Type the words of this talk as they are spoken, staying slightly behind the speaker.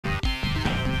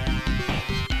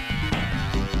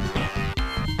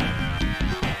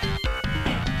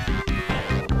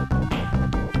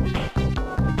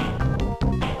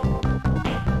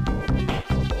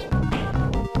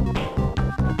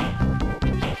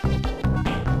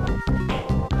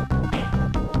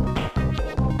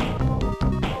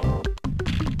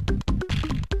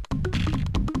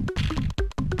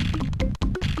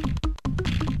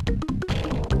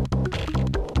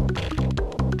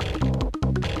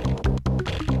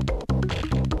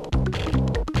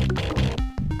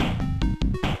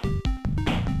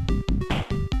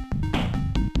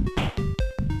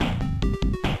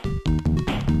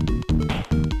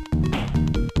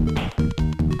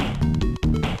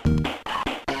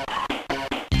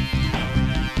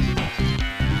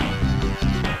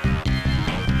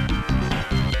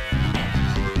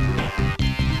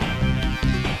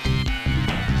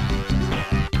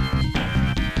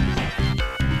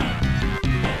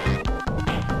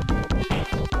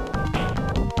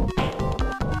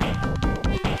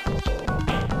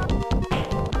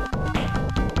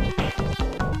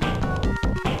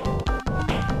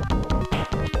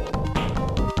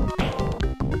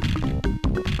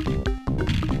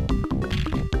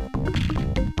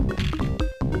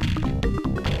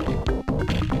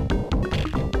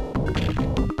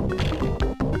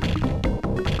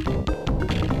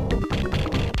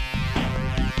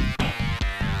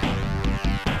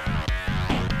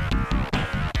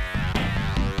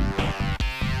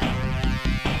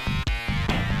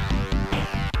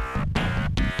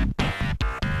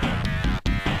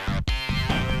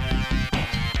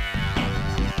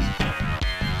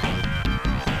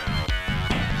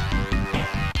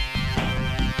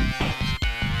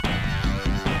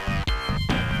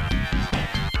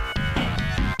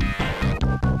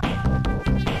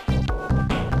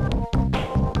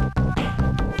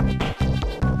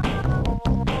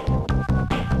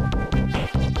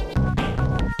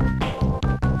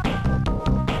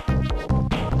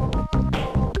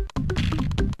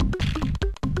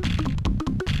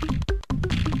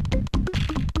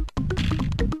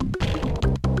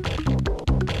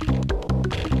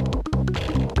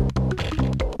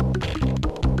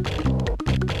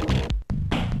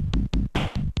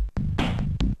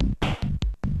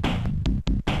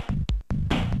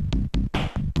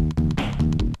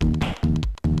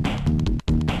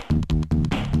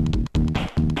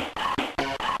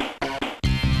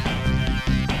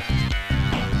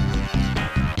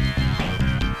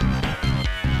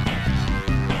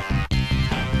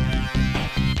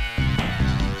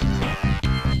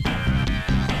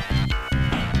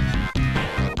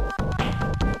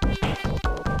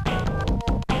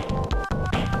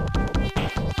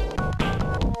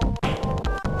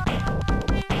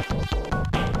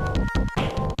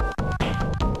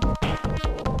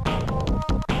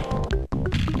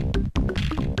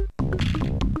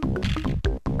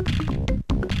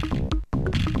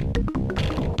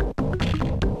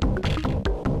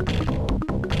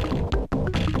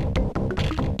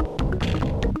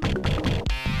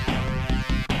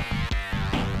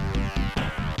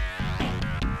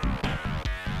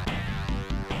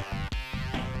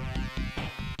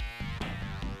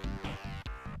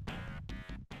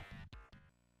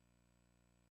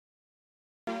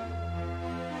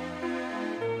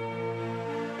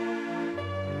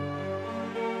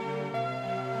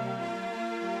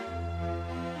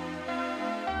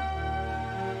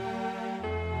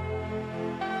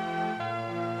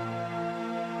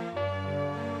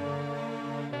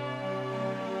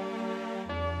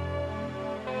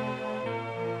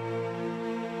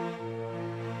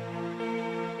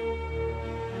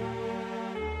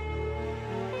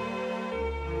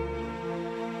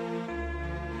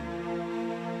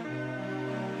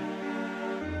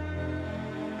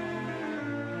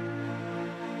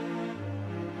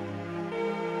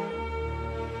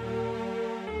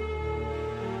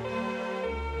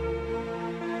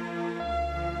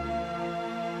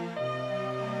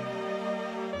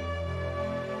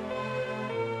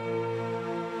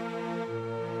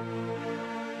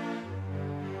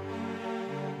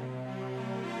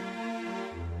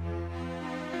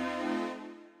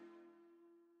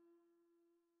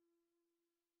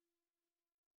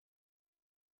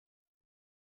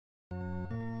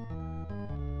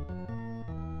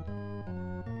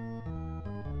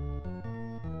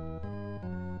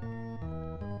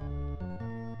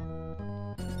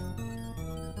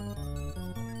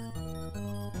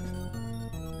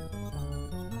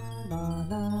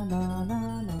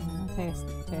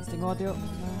Testing audio.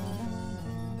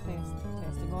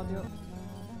 Testing audio.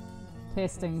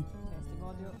 Testing.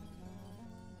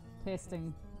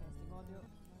 Testing.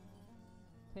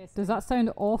 Does that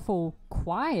sound awful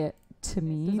quiet to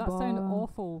me? Does that sound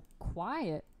awful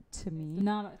quiet to me?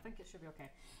 No, I think it should be okay.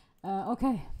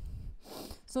 Okay.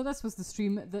 So this was the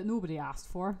stream that nobody asked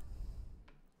for.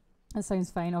 That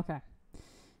sounds fine. Okay.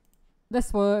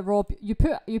 This was Rob. You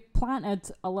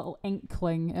planted a little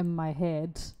inkling in my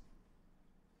head.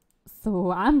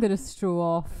 So I'm gonna throw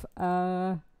off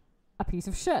a piece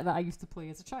of shit that I used to play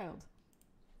as a child.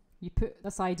 You put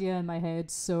this idea in my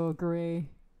head, so Gray.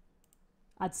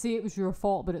 I'd say it was your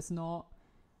fault, but it's not.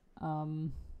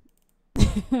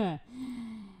 I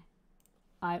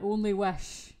only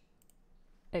wish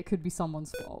it could be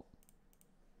someone's fault.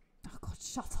 Oh God,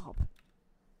 shut up.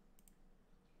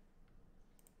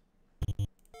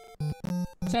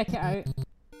 Check it out.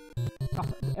 Oh,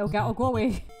 it'll go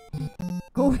away.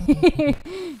 Go away.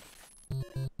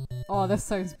 Oh, this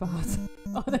sounds bad.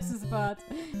 Oh, this is bad.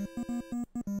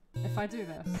 If I do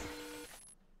this.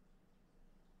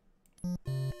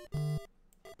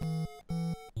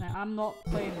 Now, I'm not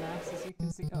playing this, as you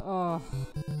can see. Oh.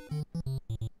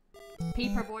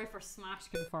 Paperboy for Smash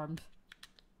confirmed.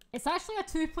 It's actually a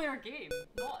 2-player game.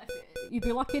 Not if you'd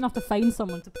be lucky enough to find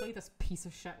someone to play this piece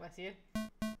of shit with you.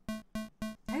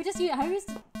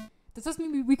 Does this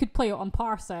mean we could play it on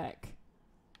Parsec?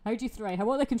 How do you throw?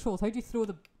 What are the controls? How do you throw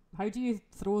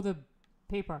the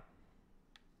paper?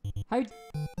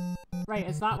 Right,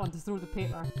 it's that one to throw the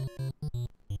paper.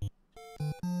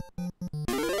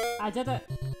 I did it.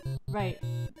 Right.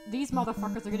 These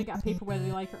motherfuckers are gonna get a paper whether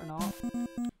they like it or not.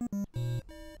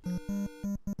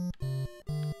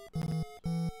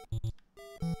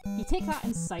 Can you take that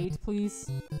inside,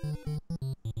 please?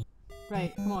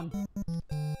 Right, come on.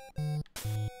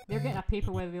 They're getting a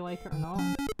paper whether they like it or not.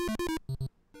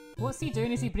 What's he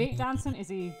doing? Is he breakdancing? Is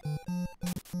he...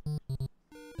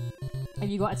 Have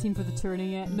you got a team for the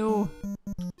tourney yet? No.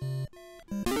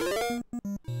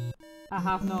 I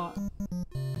have not.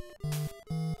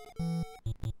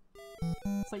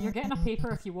 It's like you're getting a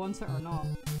paper if you want it or not.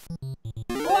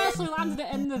 Oh, I actually landed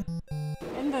it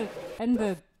in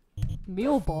the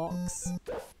mailbox.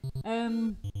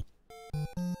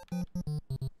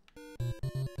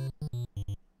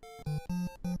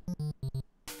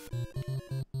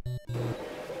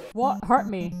 What hurt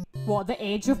me? What, the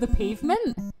edge of the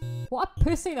pavement? What a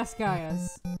pussy this guy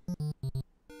is.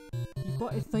 You've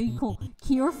got to cycle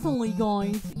carefully,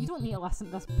 guys. You don't need to listen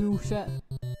to this bullshit.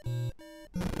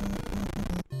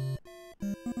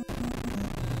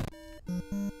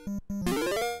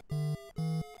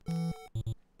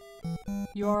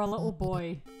 You're a little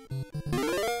boy.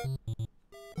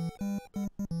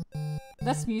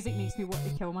 This music makes me want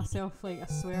to kill myself, like, I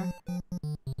swear.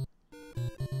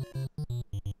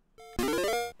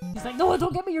 He's like, no,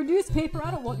 don't give me your newspaper.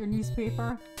 I don't want your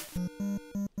newspaper.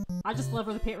 I just live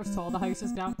where the paper's tall. The house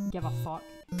is down. Give a fuck.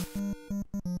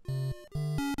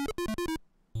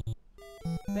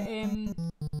 But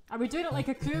are we doing it like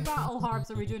a crew battle,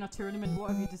 Harbs? Are we doing a tournament? What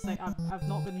have you decided? I've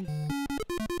not been.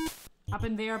 I've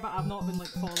been there, but I've not been like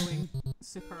following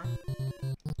super.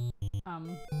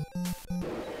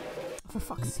 For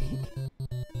fuck's sake.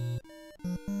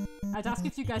 I'd ask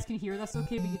if you guys can hear this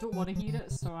okay, but you don't want to hear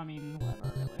it, so I mean,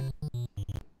 whatever, really.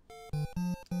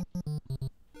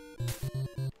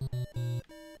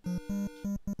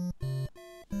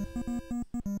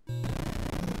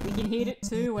 We can hear it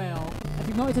too well. If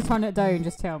you've wanted to turn it down,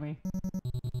 just tell me.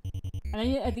 And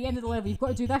then at the end of the level, you've got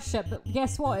to do this shit, but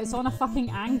guess what? It's on a fucking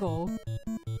angle.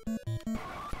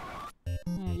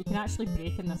 Yeah, you can actually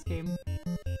break in this game.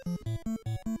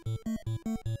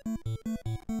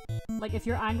 Like, if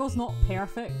your angle's not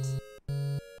perfect...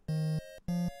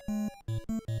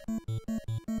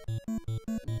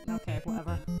 Okay,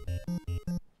 whatever.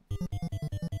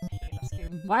 This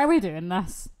game. Why are we doing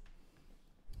this?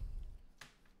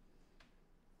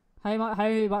 How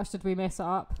much did we mess it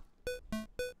up?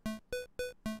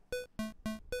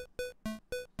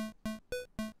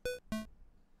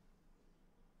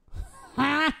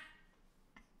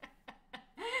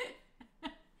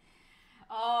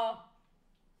 Oh...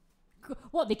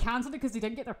 What, they cancelled it because they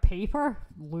didn't get their paper?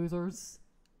 Losers.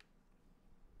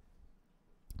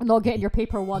 Not getting your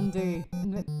paper one day.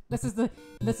 This is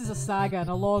a saga and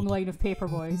a long line of paper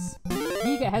boys.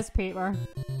 He get his paper.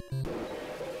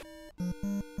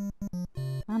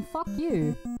 And fuck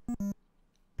you.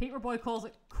 Paperboy calls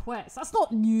it quits. That's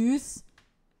not news.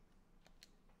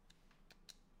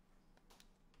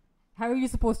 How are you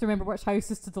supposed to remember which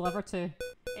houses to deliver to?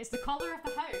 It's the colour of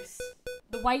the house.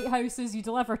 The white houses you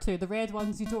deliver to, the red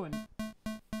ones you don't.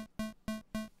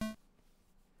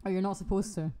 Or you're not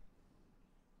supposed to.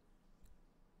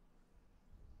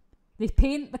 They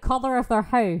paint the colour of their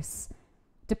house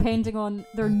depending on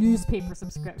their newspaper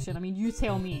subscription. I mean, you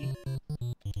tell me.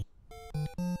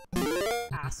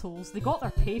 Assholes. They got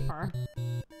their paper.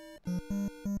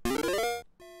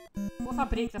 What if I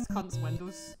break this cunt's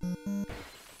windows?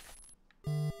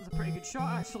 That was a pretty good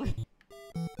shot, actually.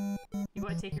 You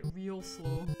gotta take it real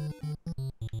slow.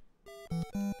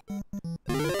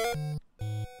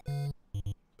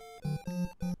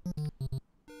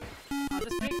 I'll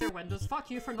just break their windows.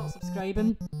 Fuck you for not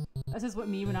subscribing. This is what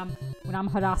me when I'm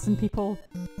harassing people.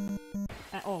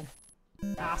 Oh,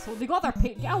 asshole! They got their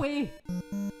get away.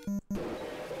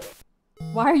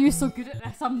 Why are you so good at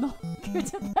this? I'm not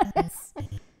good at this.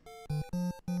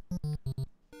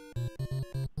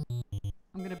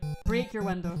 I'm gonna break your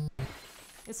window.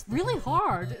 It's really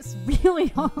hard. It's really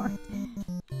hard.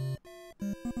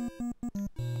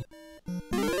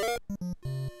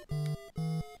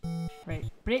 Right,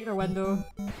 break their window.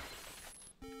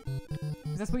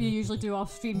 Is this what you usually do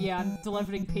off stream? Yeah, I'm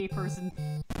delivering papers and...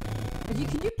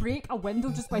 Can you break a window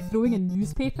just by throwing a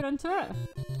newspaper into it?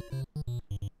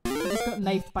 I just got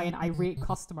knifed by an irate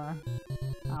customer.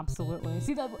 Absolutely.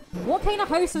 See that? What kind of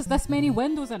house has this many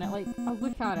windows in it? Like, I'll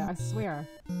look at it, I swear.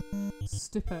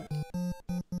 Stupid.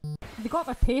 They got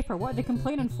their paper, what are they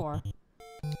complaining for?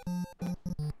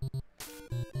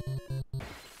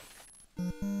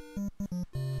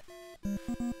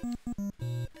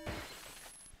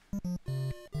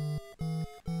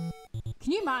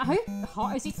 Can you imagine how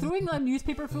hot is he throwing a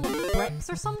newspaper full of bricks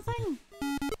or something?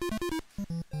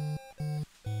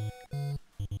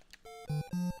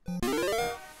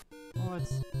 Oh,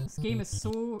 this game is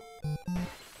so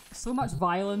much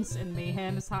violence and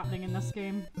mayhem is happening in this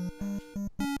game.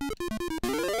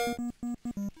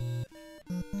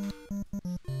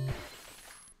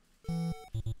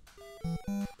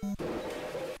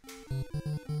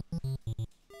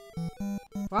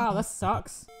 Wow, this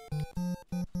sucks.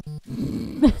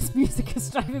 This music is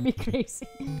driving me crazy.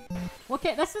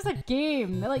 Okay, this is a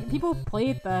game. Like, people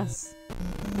played this.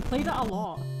 They played it a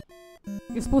lot.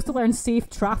 You're supposed to learn safe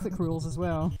traffic rules as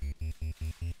well.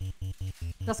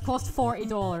 This cost $40,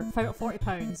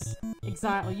 £40.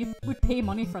 Exactly, you would pay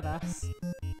money for this.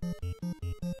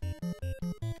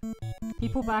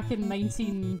 People back in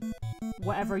 19...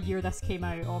 whatever year this came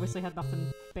out obviously had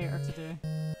nothing better to do.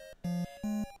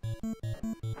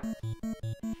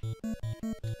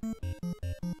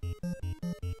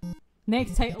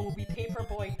 Next title will be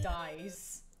Paperboy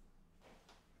Dies.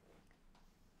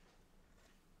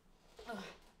 Ugh.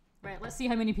 Right, let's see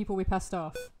how many people we pissed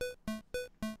off.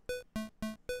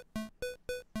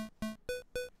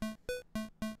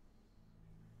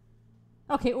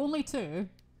 Okay, only 2.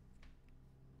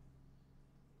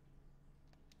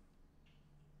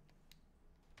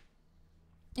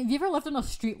 Have you ever lived on a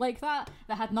street like that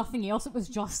had nothing else? It was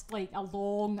just like a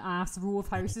long ass row of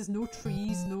houses, no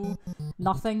trees, no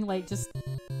nothing, like just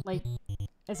like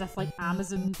as if like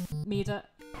Amazon made it.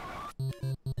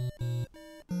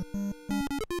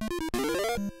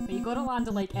 But you gotta land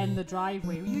it like in the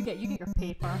driveway. You get your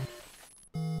paper.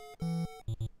 Well,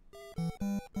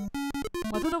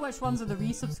 I don't know which ones are the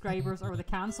resubscribers or the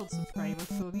cancelled subscribers,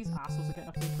 so these assholes are getting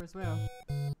a paper as well.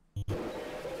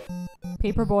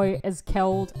 Paperboy is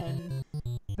killed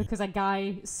because a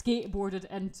guy skateboarded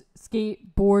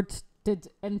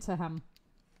into him.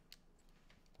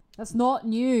 That's not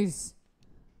news.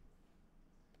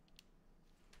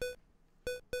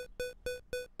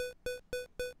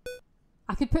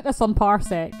 I could put this on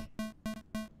Parsec.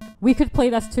 We could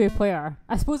play this 2-player.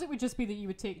 I suppose it would just be that you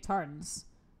would take turns.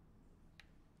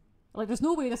 Like, there's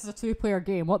no way this is a 2-player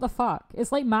game. What the fuck?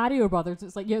 It's like Mario Brothers.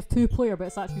 It's like, yeah, it's 2-player, but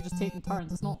it's actually just taking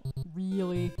turns. It's not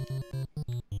really...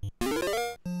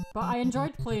 But I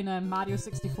enjoyed playing Mario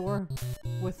 64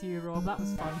 with you, Rob. That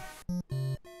was fun.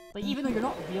 Like, even though you're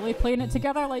not really playing it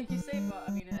together, like you say, but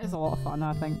I mean, it is a lot of fun,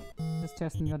 I think. Just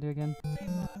testing the audio again.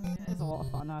 It is a lot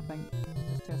of fun, I think.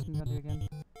 Just testing the audio again.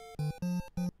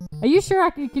 Are you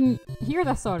sure you can hear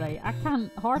this alright? I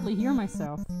can't hardly hear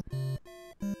myself.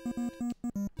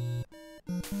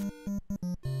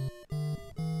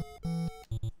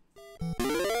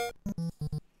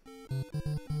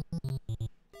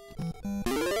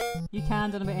 You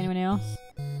can, don't know about anyone else.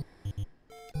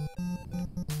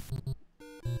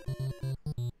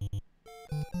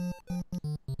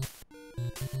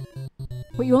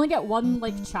 But you only get one,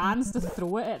 like, chance to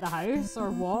throw it at the house, or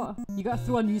what? You gotta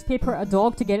throw a newspaper at a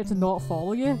dog to get it to not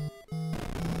follow you?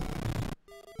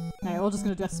 Right, we're just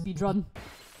gonna do a speed run.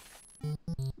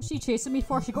 she chasing me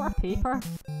for? She got her paper.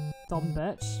 Dumb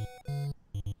bitch.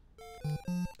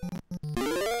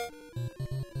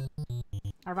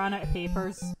 I ran out of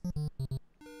papers.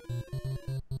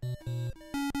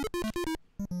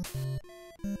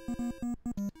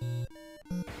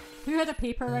 Who had a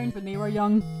paper round when they were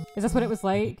young? Is this what it was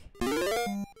like?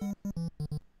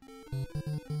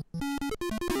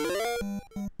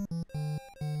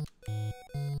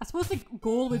 I suppose the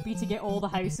goal would be to get all the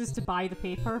houses to buy the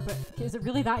paper, but is it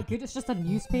really that good? It's just a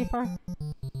newspaper.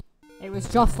 It was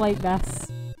just like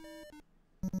this.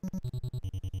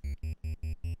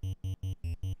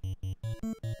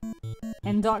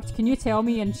 Induct, can you tell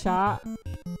me in chat,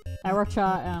 our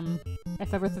chat,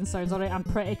 if everything sounds alright? I'm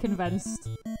pretty convinced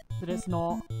that it's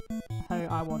not how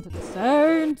I want it to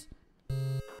sound.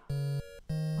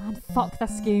 Man, fuck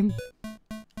this game.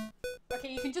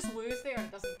 Okay, you can just lose there and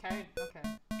it doesn't count. Okay.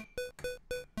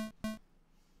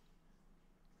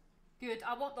 Good,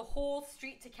 I want the whole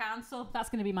street to cancel. That's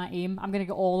going to be my aim. I'm going to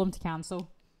get all of them to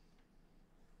cancel.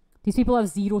 These people have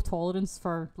zero tolerance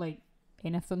for, like,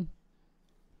 anything.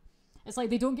 It's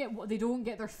like they don't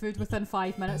get their food within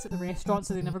 5 minutes at the restaurant,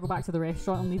 so they never go back to the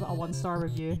restaurant and leave it a 1-star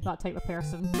review. That type of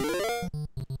person.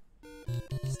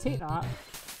 Just take that.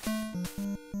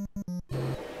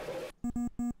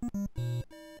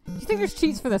 Do you think there's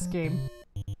cheats for this game?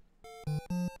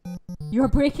 You're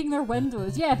breaking their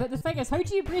windows. Yeah, but the thing is, how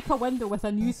do you break a window with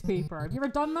a newspaper? Have you ever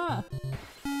done that?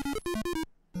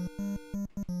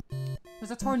 There's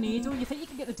a tornado. You think you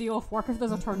can get the day off work if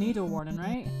there's a tornado warning,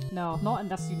 right? No, not in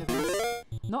this universe.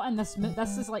 Not in this.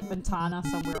 This is like Montana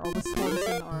somewhere, or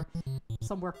Wisconsin, or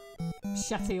somewhere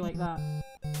shitty like that.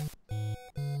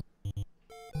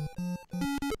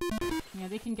 Yeah,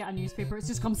 they can get a newspaper. It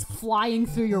just comes flying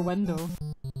through your window.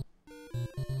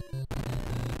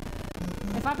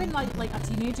 If I'd been like a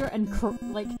teenager and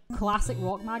like classic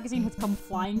rock magazine had come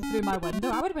flying through my window,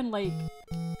 I would have been like,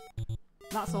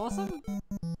 "That's awesome."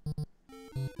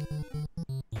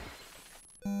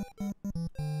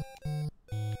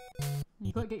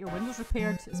 You gotta get your windows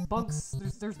repaired. It's bugs.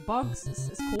 There's bugs.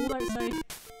 It's cold outside.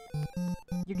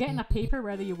 You're getting a paper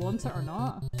whether you want it or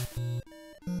not.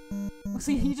 Well,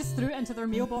 see, you just threw it into their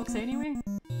mailbox anyway.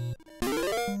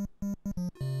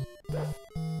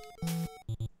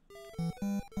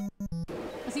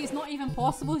 See, it's not even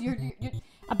possible. You're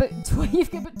about 20.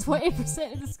 You've got about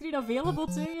 20% of the screen available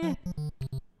to you,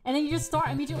 and then you just start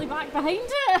immediately back behind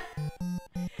it.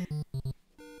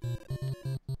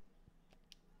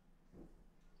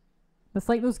 It's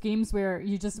like those games where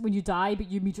you just, when you die, but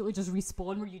you immediately just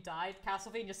respawn where you died.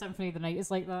 Castlevania Symphony of the Night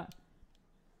is like that.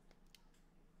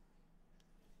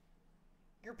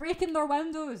 You're breaking their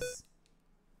windows.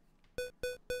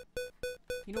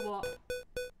 You know what?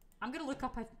 I'm gonna look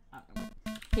up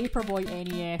Paperboy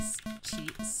NES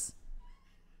cheats.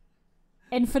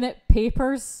 Infinite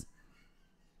papers.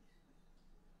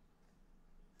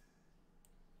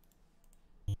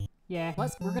 Yeah,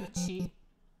 we're gonna cheat.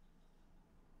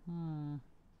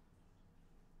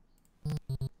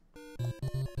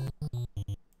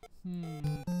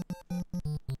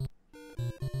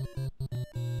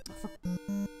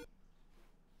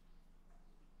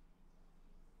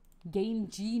 Game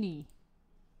Genie.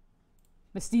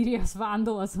 Mysterious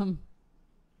vandalism.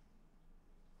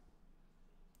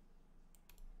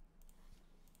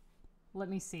 Let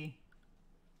me see.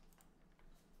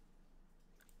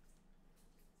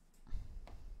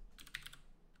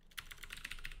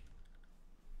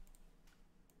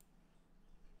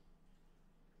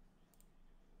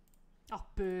 Oh,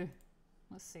 boo.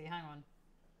 Let's see, hang on.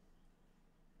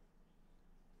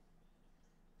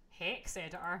 Hex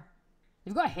editor.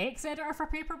 You've got a hex editor for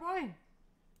Paperboy?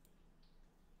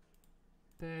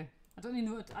 Boo. I don't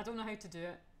know how to do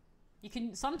it. You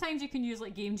can, sometimes you can use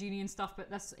like Game Genie and stuff,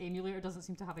 but this emulator doesn't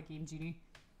seem to have a Game Genie.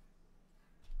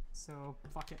 So,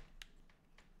 fuck it.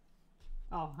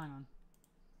 Oh, hang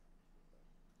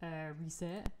on.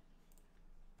 Reset.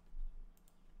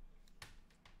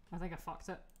 I think I fucked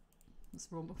it. Let's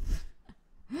roll.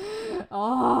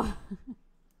 Oh!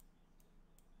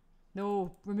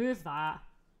 No, remove that.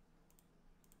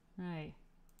 Right.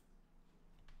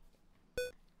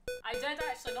 I did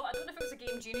actually not. I don't know if it was a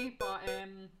Game Genie, but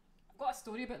I've got a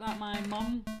story about that. My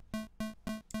mum,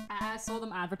 I saw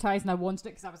them advertised and I wanted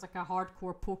it because I was like a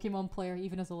hardcore Pokemon player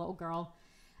even as a little girl.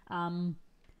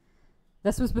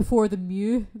 This was before the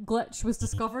Mew glitch was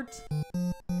discovered.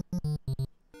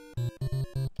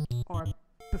 Or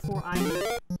before I knew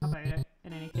about it,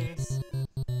 in any case.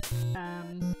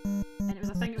 And it was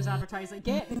a thing that was advertised, like,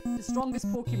 get the strongest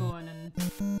Pokemon and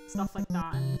stuff like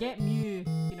that, and get Mew,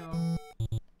 you know.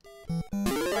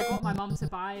 So I got my mum to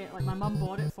buy it, like, my mum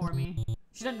bought it for me.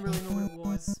 She didn't really know what it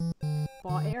was.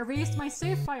 But it erased my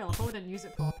save file. I probably didn't use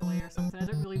it properly or something. I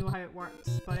didn't really know how it worked.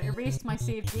 But it erased my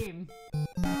saved game.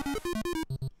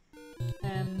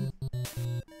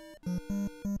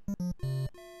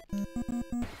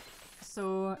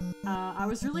 So, I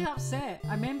was really upset.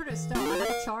 I remember it still. I had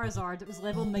a Charizard. It was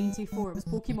level 94. It was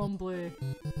Pokemon Blue.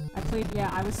 I played,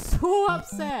 yeah, I was so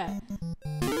upset.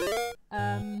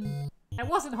 It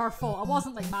wasn't her fault. I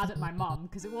wasn't like mad at my mum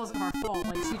because it wasn't her fault.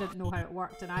 Like she didn't know how it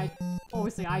worked, and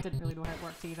obviously I didn't really know how it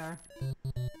worked either.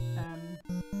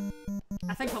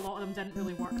 I think a lot of them didn't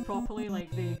really work properly.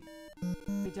 Like they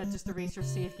did just erase your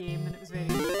save game, and it was very,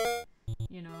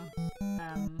 you know.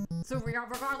 So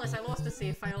regardless, I lost the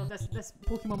save file. This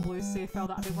Pokemon Blue save file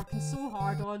that I've been working so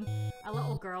hard on. A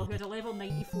little girl who had a level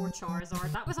 94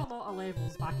 Charizard. That was a lot of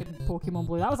levels back in Pokemon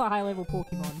Blue. That was a high level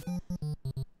Pokemon.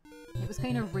 It was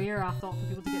kind of rare, I thought, for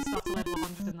people to get stuff to level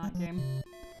 100 in that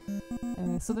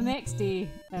game. So the next day,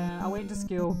 I went to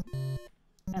school,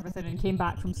 everything, and came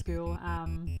back from school,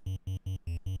 and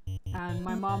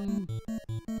my mum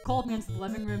called me into the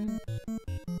living room,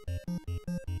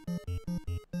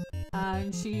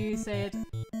 and she said,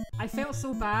 I felt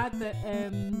so bad that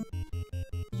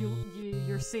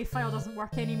your save file doesn't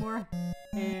work anymore.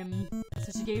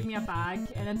 So she gave me a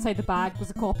bag, and inside the bag was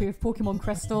a copy of Pokemon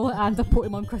Crystal and a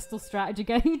Pokemon Crystal strategy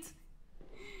guide.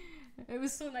 It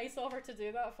was so nice of her to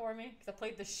do that for me, because I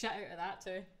played the shit out of that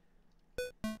too.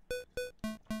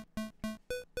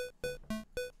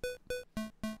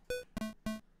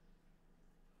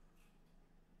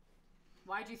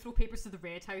 Why do you throw papers to the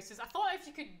red houses? I thought if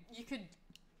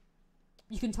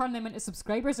you can turn them into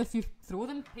subscribers if you throw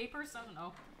them papers. I don't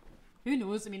know. Who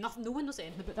knows? I mean, no one knows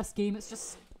anything about this game. It's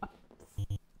just a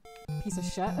piece of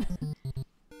shit.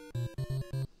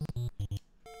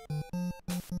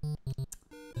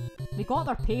 They got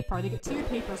their paper. They got 2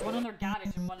 papers, one in their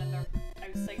garage and one in their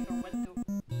outside their window.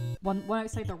 One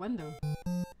outside their window.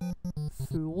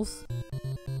 Fools.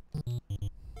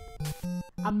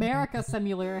 America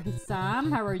Simulator. Hey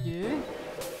Sam, how are you?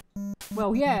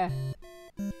 Well, yeah.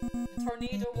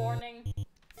 Tornado warning.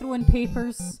 Throwing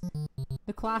papers.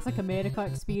 The classic America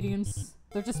experience.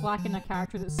 They're just lacking a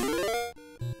character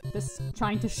that's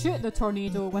trying to shoot the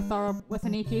tornado with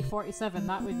an AK-47.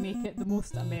 That would make it the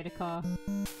most America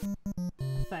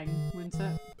thing, wouldn't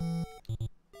it?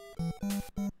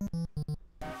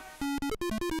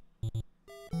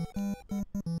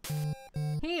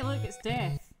 Hey, look, it's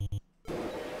Death.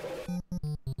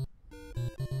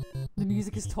 The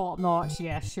music is top notch.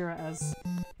 Yeah, sure it is.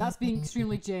 That's being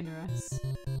extremely generous.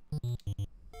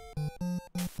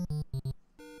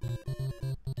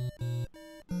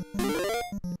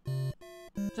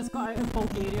 Just got out of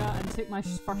Bulgaria and took my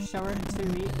first shower in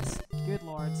 2 weeks. Good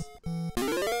lord.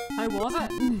 How was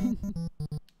it?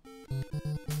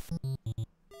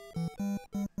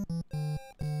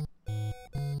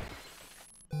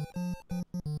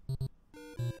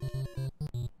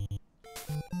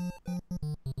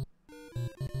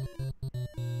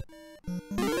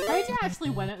 How do you actually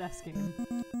win at this game?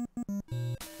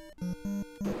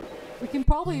 We can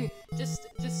probably just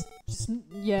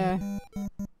yeah.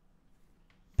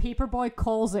 Paperboy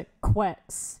calls it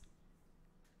quits.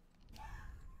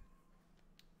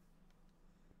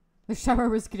 The shower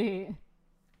was great.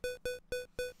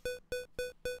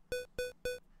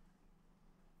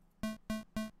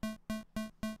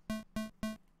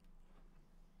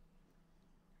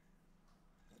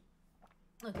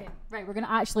 Okay, right, we're gonna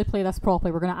actually play this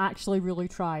properly. We're gonna actually really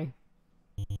try.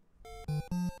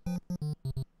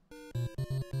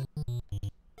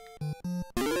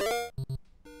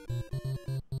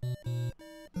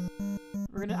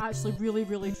 We're gonna actually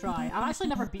really try. I've actually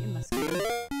never beaten this game.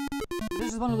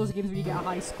 This is one of those games where you get a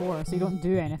high score, so you don't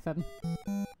do anything.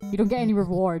 You don't get any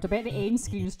reward. I bet the end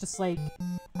screen is just like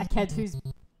a kid who's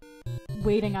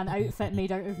wearing an outfit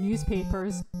made out of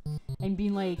newspapers and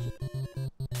being like,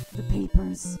 the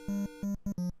papers,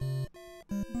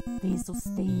 they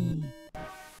sustain me,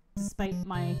 despite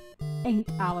my ink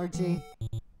allergy.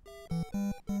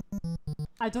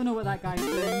 I don't know what that guy's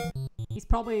doing. He's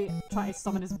probably trying to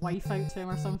summon his wife out to him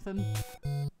or something.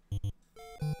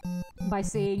 By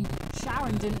saying,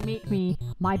 Sharon didn't make me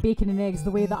my bacon and eggs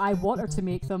the way that I want her to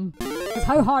make them. Because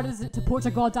how hard is it to poach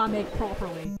a goddamn egg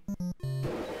properly?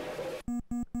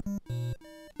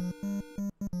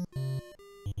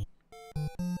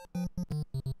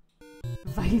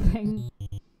 Vibing.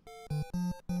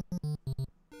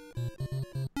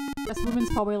 This woman's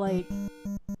probably like...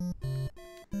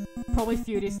 probably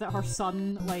furious that her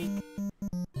son, like...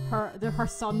 Her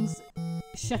son's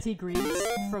shitty grades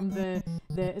from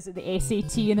is it the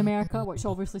SAT in America, which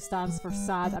obviously stands for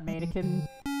Sad American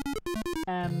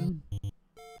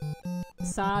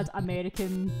sad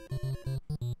American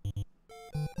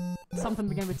something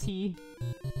beginning with T.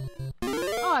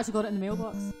 Oh, I actually got it in the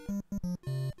mailbox.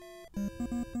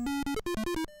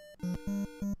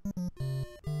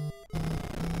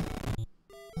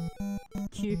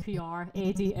 QPR,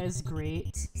 Eddie is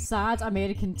great. Sad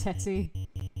American titty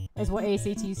is what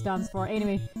SAT stands for.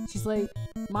 Anyway, she's like,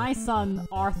 my son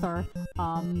Arthur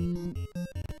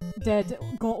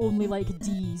got only like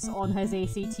D's on his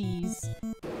SATs,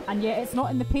 and yet it's not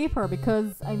in the paper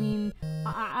because I mean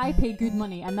I pay good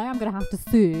money and now I'm gonna have to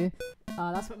sue.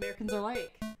 That's what Americans are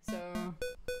like. So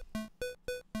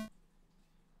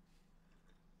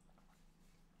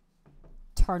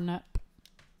turnip.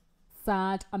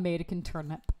 Sad American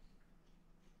turnip.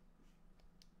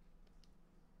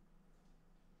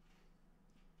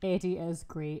 Eddie is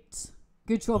great.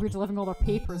 Good job you're delivering all their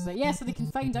papers. Yeah, so they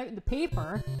can find out in the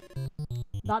paper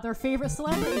that their favourite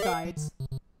celebrity died.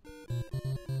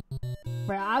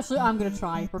 Right, actually I'm gonna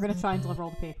try. We're gonna try and deliver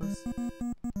all the papers.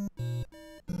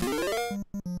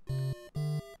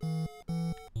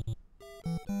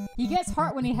 He gets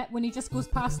hurt when he just goes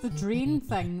past the drain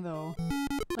thing though.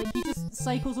 Like he just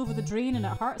cycles over the drain and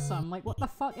it hurts him. Like what the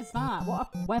fuck is that? What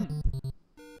a wimp.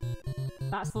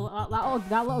 That's that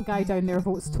little guy down there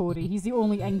votes Tory. He's the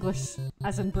only English,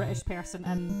 as in British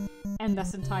person in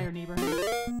this entire neighbourhood.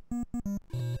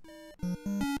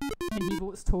 And he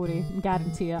votes Tory, I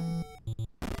guarantee it.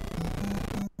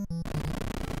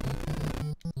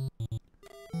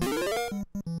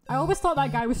 I always thought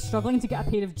that guy was struggling to get a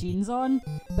pair of jeans on,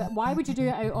 but why would you do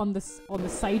it out on the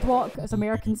sidewalk, as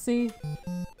Americans say?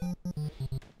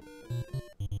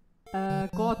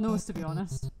 God knows, to be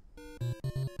honest.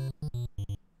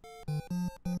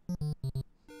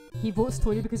 He votes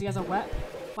Tory because he has a whip.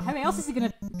 Well, how else is he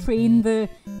going to train the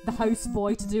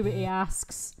houseboy to do what he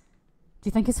asks? Do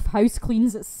you think his house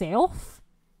cleans itself?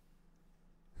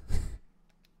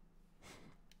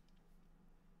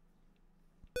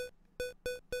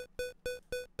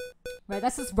 Right,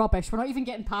 this is rubbish. We're not even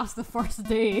getting past the first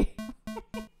day.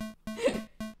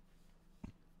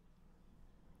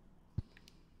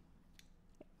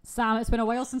 Sam, it's been a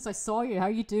while since I saw you. How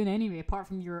are you doing anyway, apart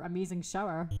from your amazing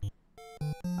shower?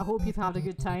 I hope you've had a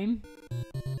good time.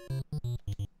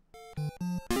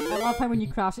 I love how when you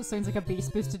crash it sounds like a bass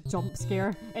boosted jump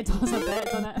scare. It does a bit,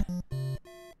 doesn't it?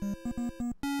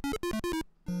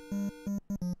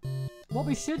 What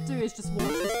we should do is just watch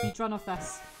the speedrun of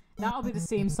this. That'll be the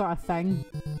same sort of thing.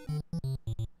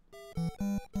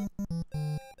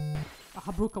 Oh,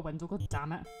 I broke a window, god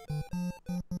damn it.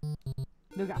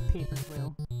 They'll get a paper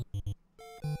trail.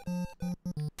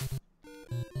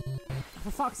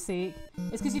 For fuck's sake.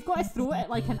 It's because you've got to throw it at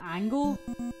like an angle.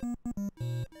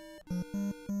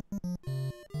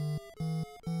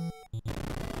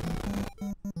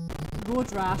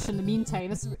 Road Rash in the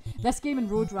meantime. This game and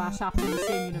Road Rash happen in the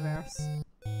same universe.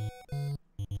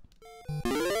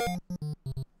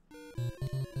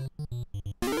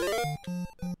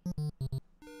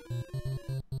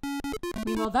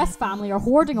 Meanwhile, this family are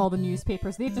hoarding all the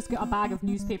newspapers. They've just got a bag of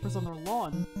newspapers on their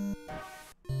lawn.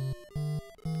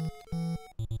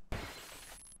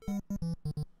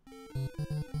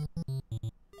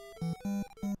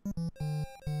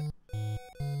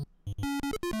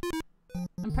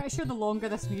 I'm pretty sure the longer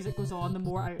this music goes on, the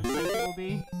more out of sync it will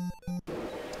be.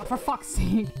 Oh, for fuck's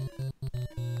sake.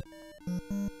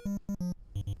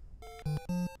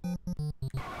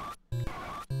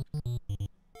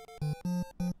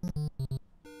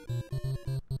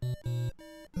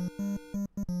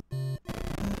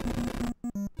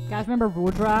 Guys, remember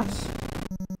Road Rash?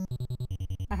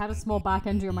 I had a small back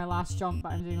injury on my last jump,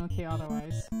 but I'm doing okay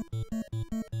otherwise.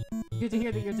 Good to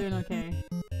hear that you're doing okay.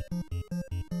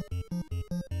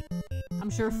 I'm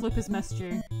sure Flip has missed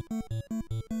you.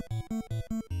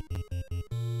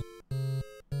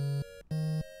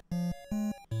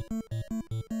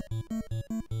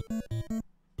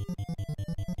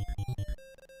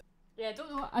 Yeah, I don't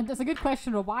know. And it's a good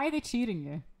question. Why are they cheering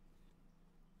you?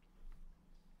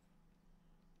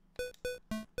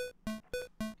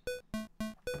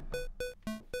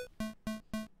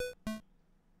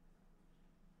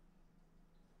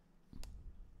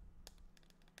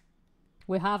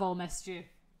 We have all missed you.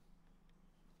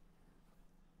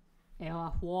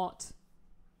 Ella, what?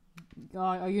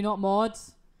 Are you not mod?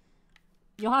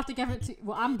 You'll have to give it to...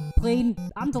 Well,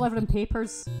 I'm delivering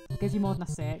papers. I'll give you mod in a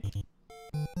sec.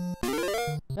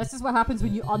 This is what happens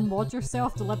when you unmod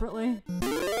yourself deliberately.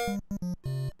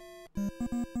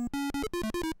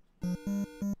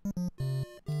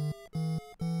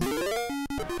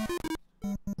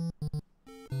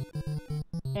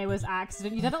 It was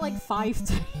accident. You did it like 5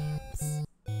 times.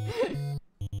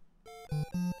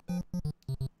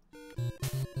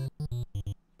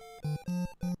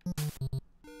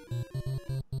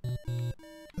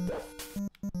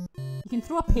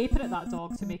 throw a paper at that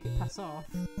dog to make it piss off.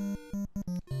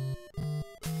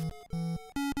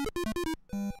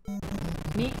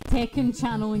 Make Tekken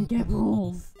channel and get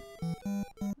rolls.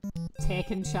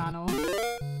 Tekken channel.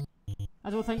 I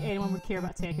don't think anyone would care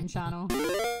about Tekken channel.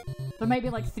 There might be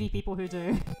like 3 people who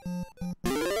do.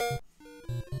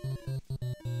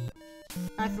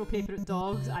 I throw paper at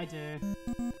dogs, I do.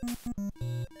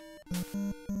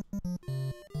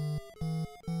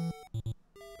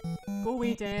 Go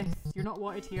away, Death. You're not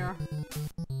wanted here.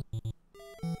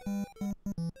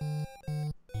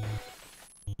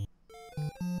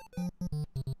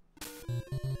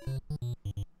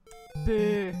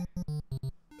 Boo.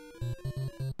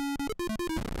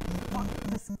 Fuck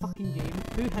this fucking game.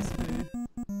 Boo has boo.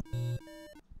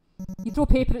 You throw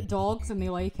paper at dogs and they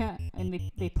like it and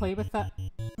they play with it.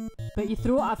 But you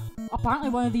throw it at, apparently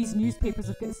one of these newspapers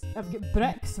have got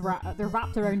bricks, they're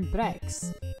wrapped around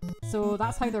bricks. So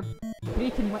that's how they're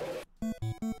breaking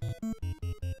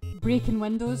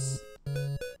windows.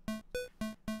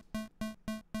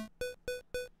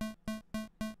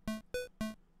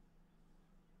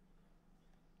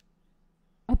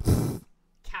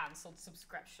 Cancelled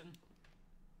subscription.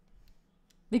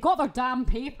 They got their damn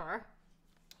paper.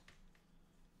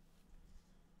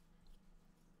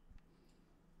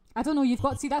 I don't know, you've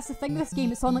got to see, that's the thing with this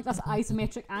game, it's on like this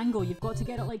isometric angle, you've got to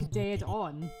get it like dead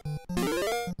on.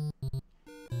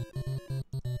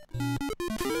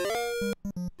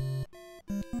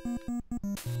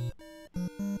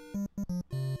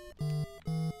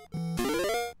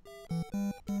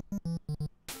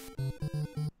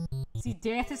 See,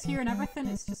 Death is here and everything,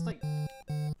 it's just like...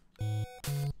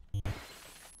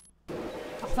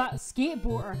 Oh, that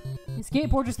skateboarder. The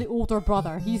skateboarder's the older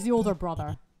brother, he's the older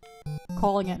brother.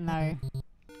 Calling it now.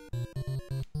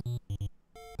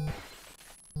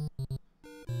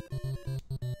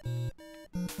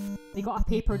 They got a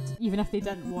paper even if they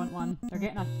didn't want one. They're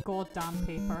getting a goddamn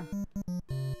paper.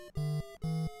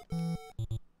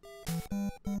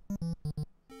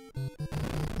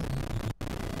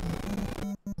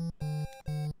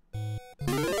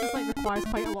 This is like requires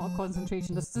quite a lot of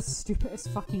concentration. This is the stupidest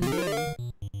fucking game.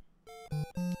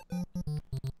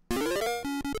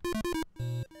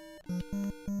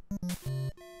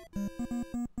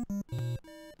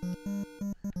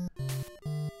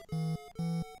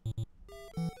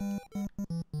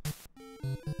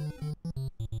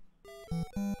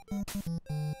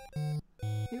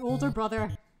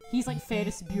 Brother, he's like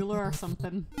Ferris Bueller or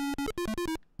something.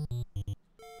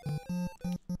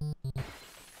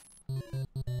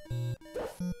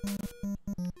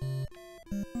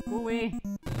 Go away.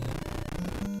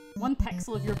 One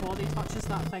pixel of your body touches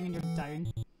that thing and you're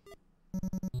down.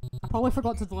 I probably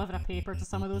forgot to deliver a paper to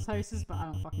some of those houses, but I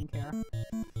don't fucking care.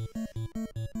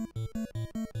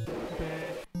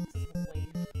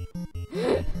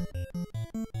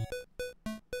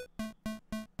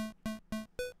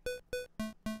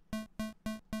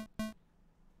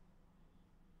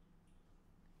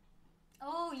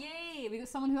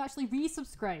 Someone who actually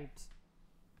resubscribed.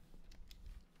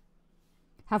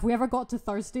 Have we ever got to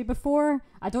Thursday before?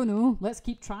 I don't know. Let's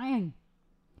keep trying.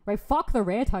 Right, fuck the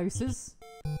red houses.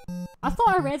 I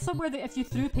thought I read somewhere that if you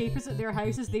threw papers at their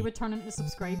houses, they would turn into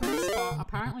subscribers, but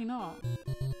apparently not.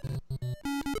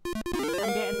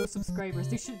 I'm getting those subscribers.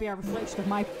 They should be a reflection of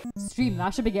my stream. I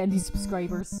should be getting these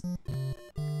subscribers.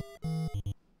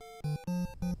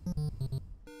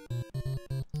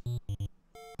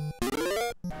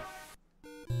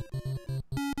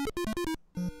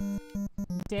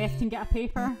 Death can get a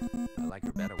paper. I like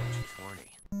her better when she's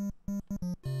horny.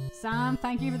 Sam,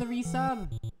 thank you for the resub.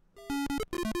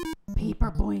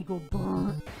 Paperboy go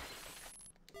burn.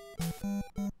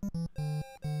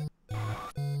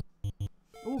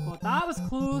 Oh god, that was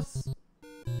close.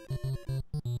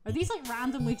 Are these like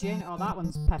randomly oh, that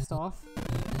one's pissed off.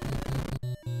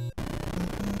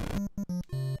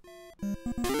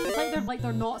 It's like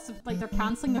they're not they're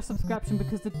cancelling their subscription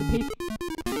because the paper.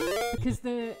 Because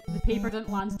the paper didn't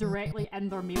land directly in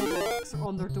their mailbox or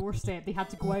on their doorstep. They had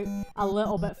to go out a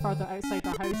little bit further outside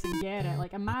their house and get it.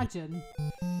 Like, imagine.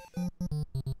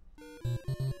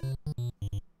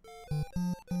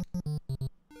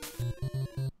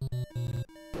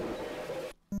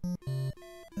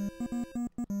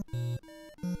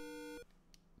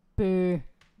 Boo.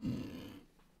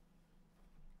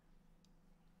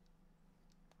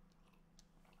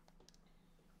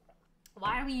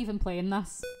 Why are we even playing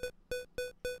this?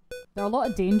 There are a lot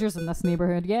of dangers in this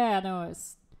neighborhood. Yeah, I know,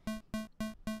 it's...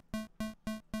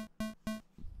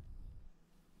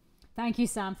 Thank you,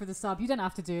 Sam, for the sub. You didn't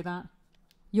have to do that.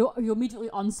 You'll immediately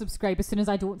unsubscribe as soon as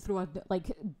I don't throw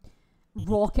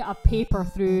rocket of paper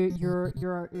through your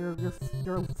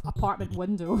apartment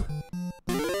window.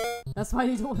 That's why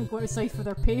they don't want to go outside for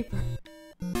their paper.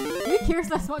 Who cares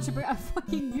this much about a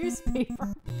fucking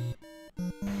newspaper?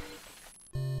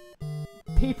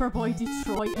 Paperboy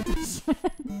Detroit edition.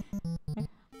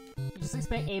 You just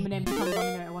expect Eminem to come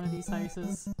running out of one of these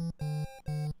houses.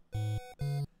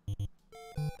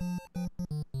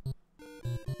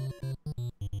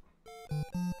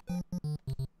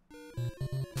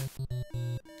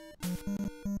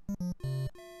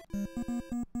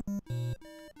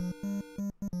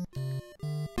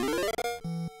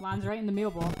 Lands right in the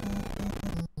mailbox.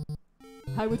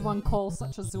 How would one call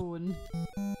such a zone?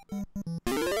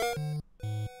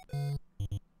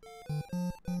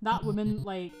 That woman,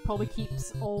 like, probably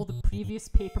keeps all the previous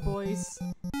Paperboys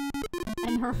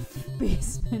in her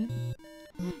basement.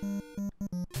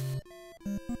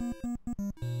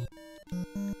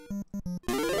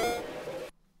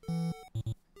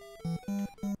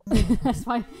 That's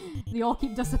why they all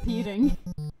keep disappearing.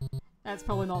 That's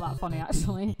probably not that funny,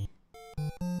 actually.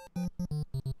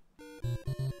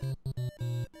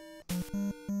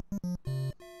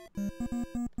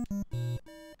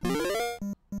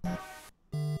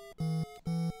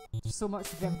 So much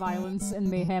violence and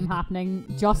mayhem happening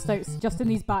just in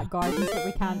these back gardens that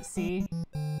we can't see.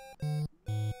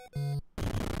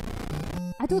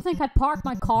 I don't think I'd park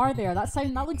my car there. That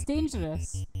looks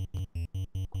dangerous.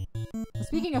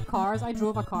 Speaking of cars, I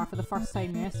drove a car for the first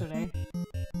time yesterday.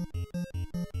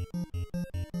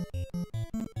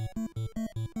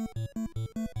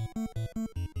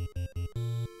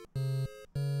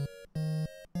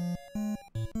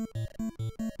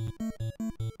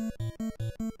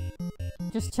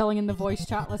 Just chilling in the voice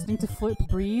chat, listening to Floop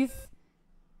breathe.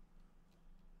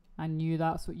 I knew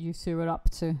that's what you two were up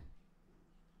to.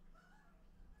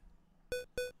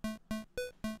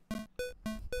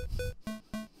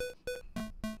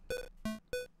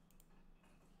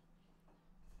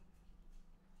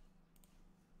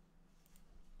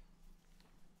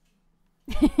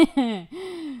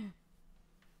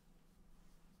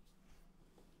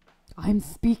 I'm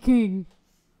speaking.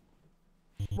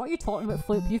 What are you talking about,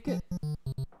 Floop? You've got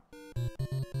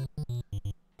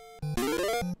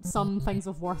some things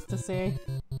of worth to say.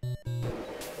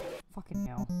 Fucking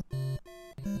hell.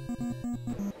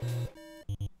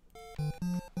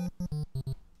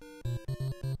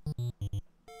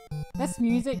 This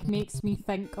music makes me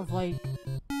think of, like...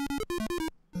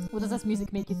 What does this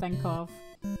music make you think of?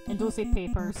 And don't say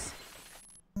papers.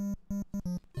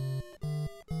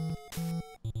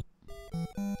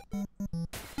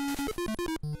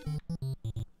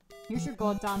 Here's your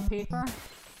goddamn paper.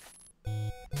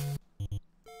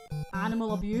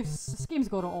 Animal abuse. This game's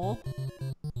got it all.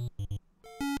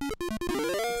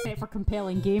 Except for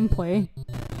compelling gameplay.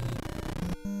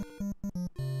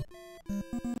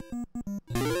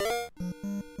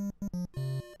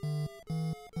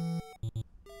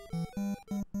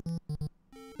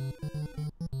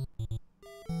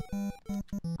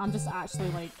 I'm just actually,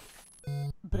 like,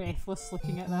 breathless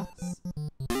looking at this.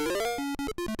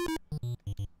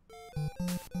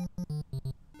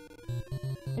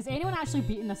 Is anyone actually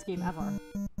beating this game ever?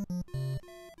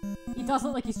 He does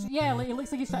look like he's... Yeah, like, he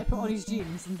looks like he's trying to put on his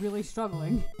jeans and really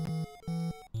struggling.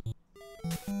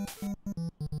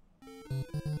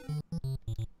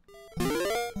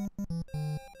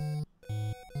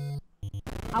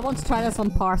 I want to try this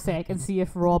on Parsec and see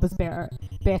if Rob is better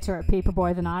at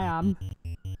Paperboy than I am.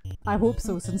 I hope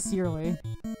so, sincerely.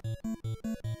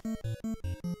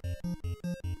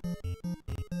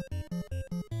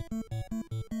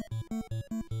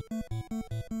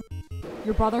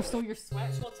 Your brother stole your Switch?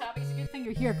 Well, Tabby, it's a good thing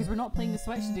you're here because we're not playing the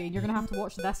Switch today and you're going to have to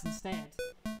watch this instead.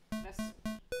 This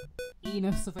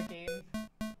anus of a game.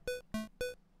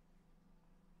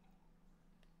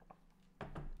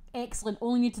 Excellent.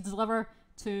 Only need to deliver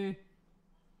to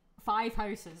 5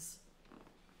 houses.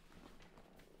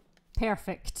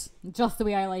 Perfect. Just the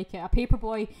way I like it. A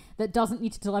paperboy that doesn't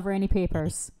need to deliver any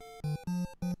papers.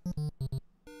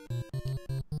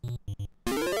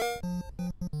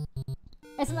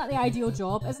 Isn't that the ideal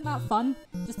job? Isn't that fun?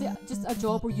 Just a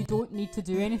job where you don't need to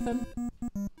do anything.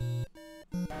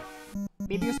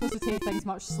 Maybe you're supposed to take things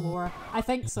much slower. I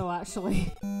think so,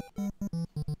 actually.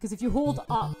 Because if you hold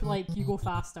up, like, you go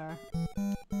faster.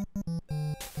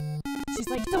 She's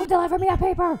like, don't deliver me a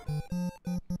paper!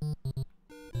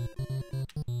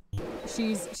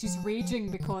 She's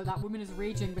raging because, that woman is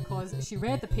raging because she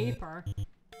read the paper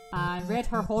and read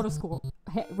her horoscope,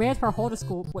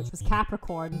 which was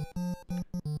Capricorn,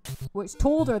 which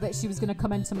told her that she was going to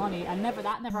come into money, and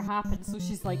that never happened. So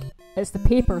she's like, it's the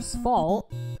paper's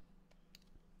fault.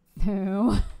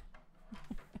 No.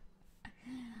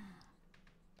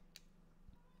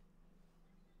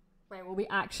 will we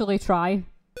actually try?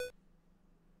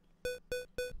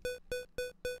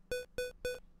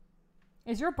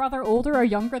 Is your brother older or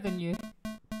younger than you,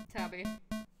 Tabby?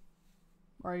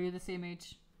 Or are you the same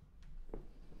age?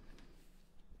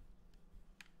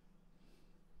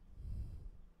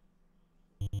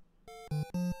 You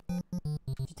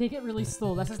take it really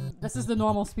slow. This is the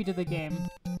normal speed of the game.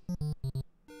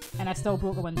 And I still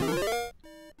broke the window.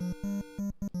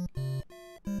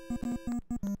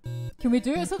 Can we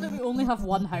do it so that we only have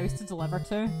one house to deliver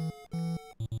to?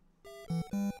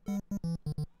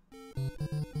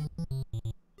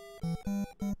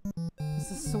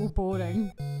 This is so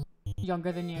boring.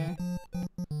 Younger than you.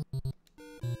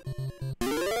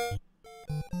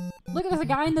 Look, there's a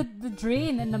guy in the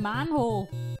drain, in the manhole.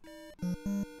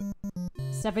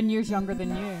 7 years younger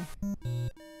than you.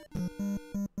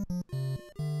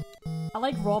 I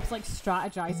like Rob's like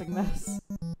strategizing this.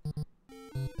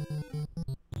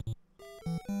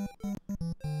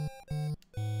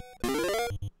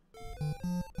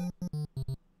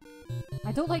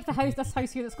 I don't like the house, this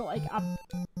house here that's got like an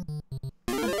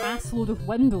ass load of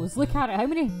windows. Look at it, how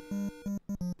many?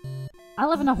 I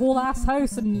live in a whole ass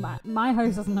house and my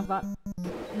house doesn't have that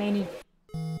many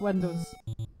windows.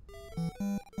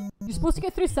 You're supposed to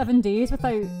get through 7 days with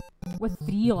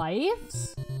 3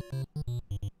 lives?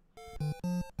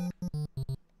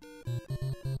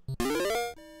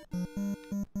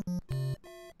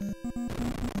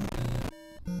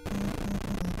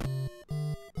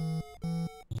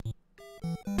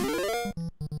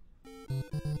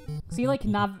 See, like,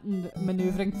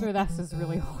 maneuvering through this is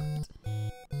really hard.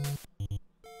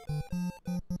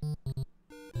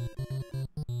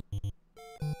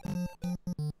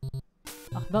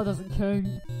 Oh, that doesn't count.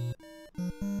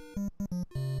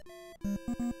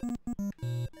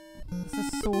 This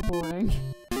is so boring.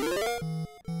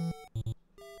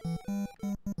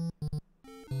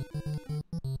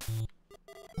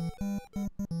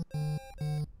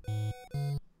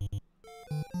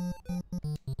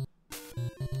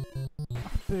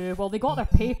 Boo. Well, they got their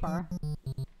paper.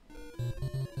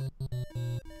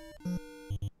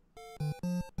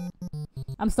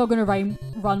 I'm still gonna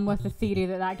run with the theory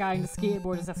that that guy on the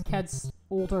skateboard is this kid's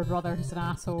older brother who's an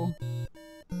asshole.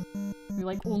 Who,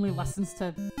 like, only listens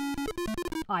to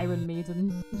Iron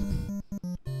Maiden.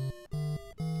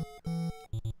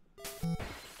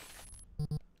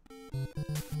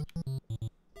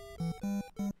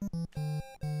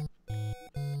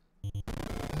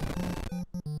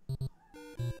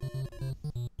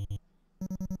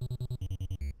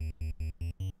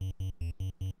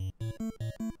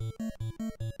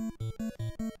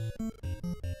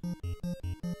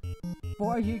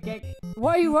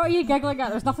 What are you giggling at?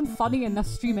 There's nothing funny in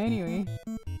this stream anyway.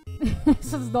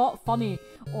 This is not funny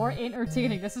or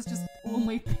entertaining. This is just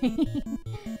only pain.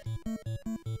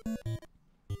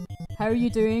 How are you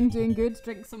doing? Doing good?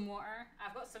 Drink some water.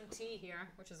 I've got some tea here,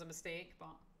 which is a mistake,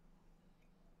 but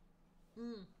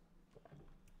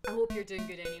I hope you're doing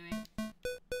good anyway.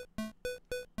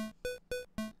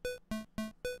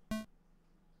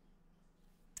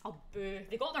 Oh boo.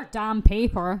 They got their damn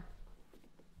paper.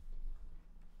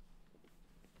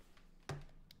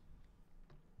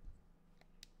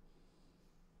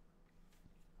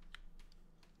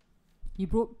 You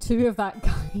broke 2 of that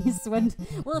guy's window.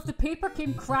 Well, if the paper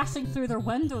came crashing through their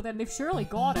window, then they've surely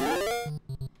got it.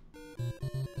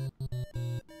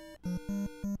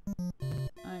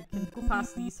 I can go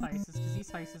past these houses, because these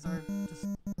houses are just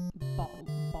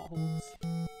buttholes.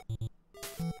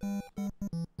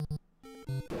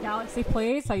 Galaxy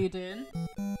Plays, how you doing?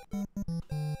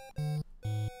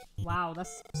 Wow,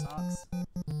 this sucks.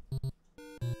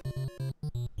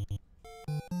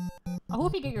 I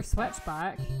hope you get your Switch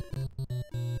back.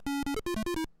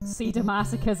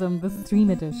 Sadomasochism, the Stream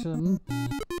Edition.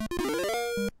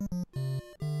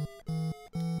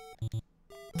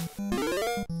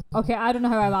 Okay, I don't know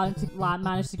how I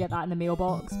managed to get that in the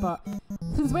mailbox, but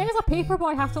since when does a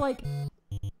paperboy have to, like...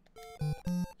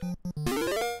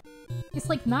 It's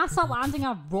like NASA landing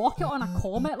a rocket on a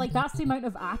comet, like that's the amount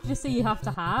of accuracy you have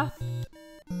to have.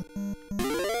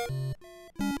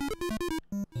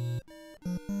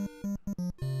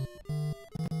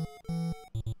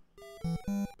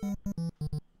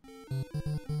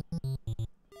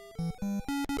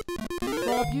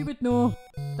 You would know.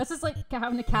 This is like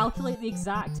having to calculate the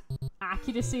exact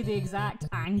accuracy, the exact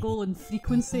angle and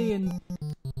frequency, and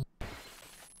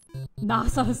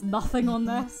NASA has nothing on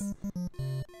this.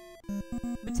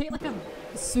 But take like a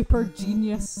super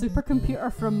genius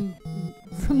supercomputer from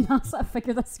NASA to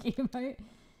figure this game out.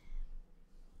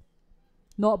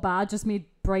 Not bad, just made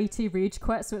Brighty rage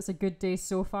quit, so it's a good day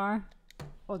so far.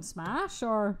 On Smash,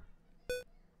 or...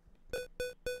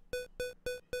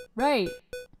 Right.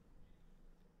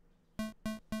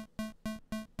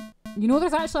 You know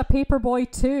there's actually a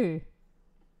Paperboy 2.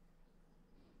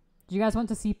 Do you guys want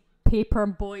to see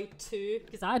Paperboy 2?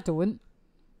 Because I don't.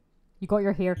 You got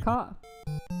your hair cut?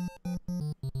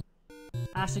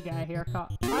 I should get a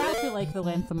haircut. I actually like the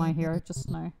length of my hair just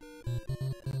now.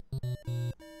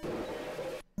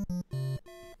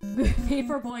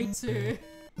 Paperboy 2.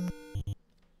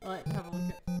 Let's have a look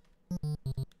at.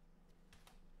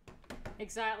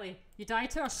 Exactly. You die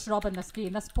to a shrub in this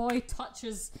game. This boy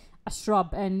touches a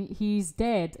shrub and he's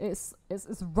dead. It's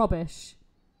rubbish.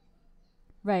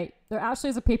 Right. There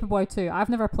actually is a Paperboy 2. I've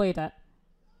never played it.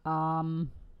 But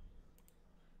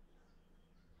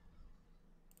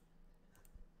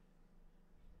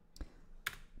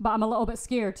I'm a little bit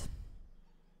scared.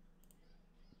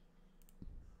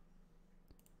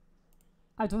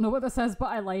 I don't know what this is, but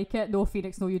I like it. No,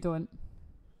 Phoenix, no you don't.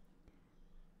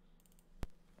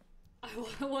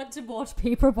 I want to watch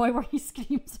Paperboy where he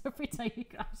screams every time he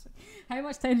crashes. How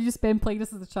much time did you spend playing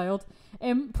this as a child?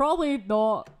 Probably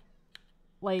not,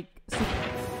 like...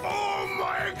 Oh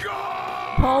my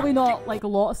god! Probably not, like,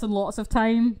 lots and lots of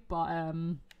time, but,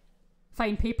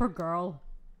 Fine Paper Girl.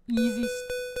 Easy...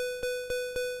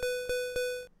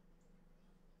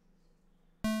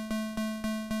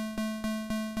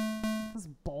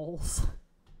 balls.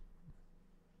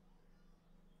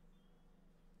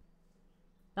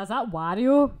 Is that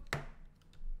Wario?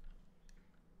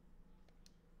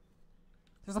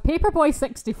 There's a Paperboy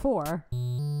 64.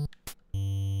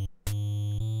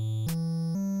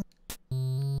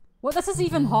 What? This is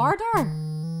even harder?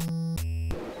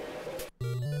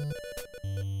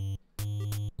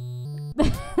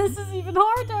 This is even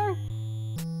harder!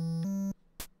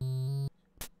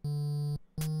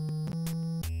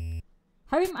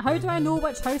 How do I know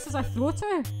which houses I throw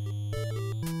to?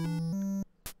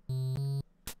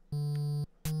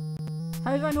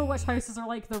 How do I know which houses are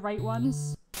like the right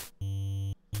ones?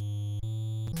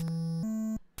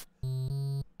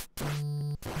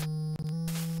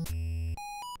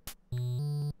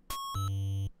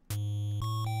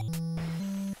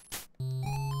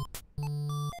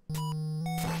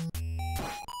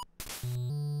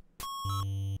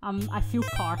 I feel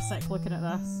car sick looking at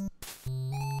this.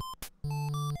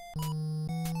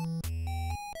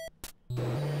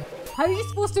 How are you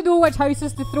supposed to know which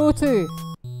houses to throw to?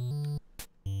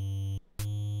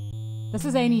 This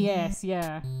is NES,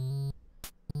 yeah.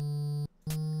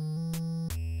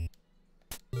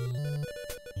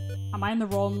 Am I in the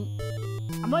wrong...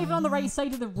 I'm not even on the right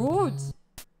side of the road.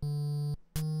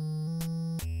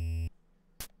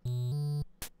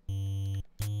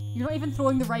 You're not even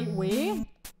throwing the right way?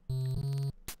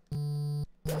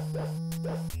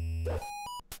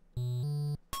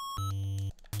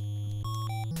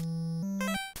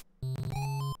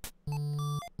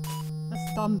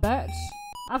 Dumb bitch.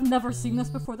 I've never seen this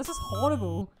before. This is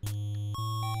horrible.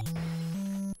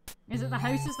 Is it the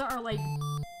houses that are like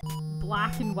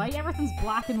black and white? Everything's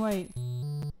black and white.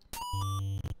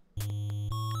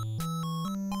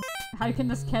 How can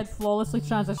this kid flawlessly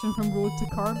transition from road to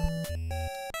curb?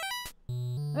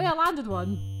 Oh yeah, I landed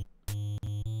one.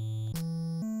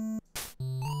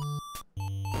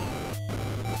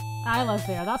 I live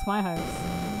there. That's my house.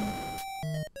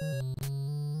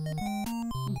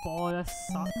 Oh, this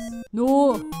sucks.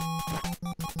 No!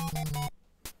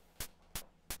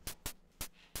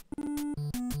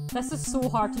 This is so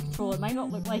hard to control. It might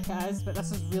not look like it is, but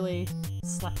this is really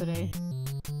slippery.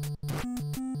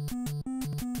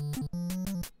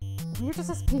 Where does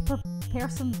this paper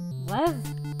person live?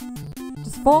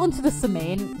 Just fall into the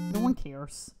cement. No one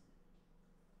cares.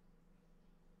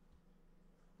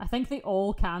 I think they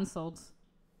all cancelled.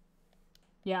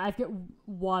 Yeah, I've got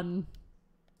one.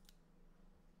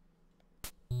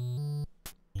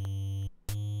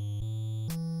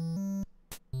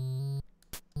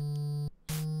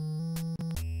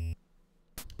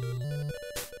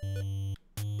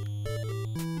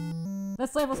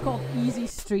 This level's called Easy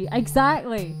Street.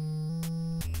 Exactly!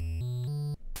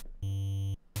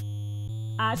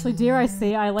 Actually, dare I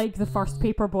say, I like the first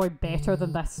Paperboy better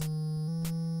than this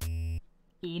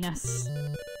anus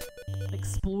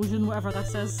explosion, whatever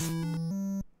this is.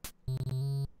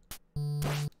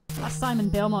 That's Simon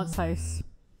Belmont's house.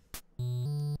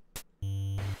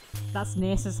 That's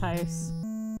Ness's house.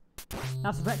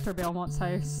 That's Richter Belmont's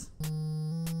house.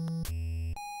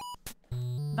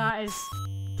 That is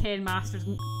Ken Masters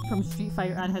from Street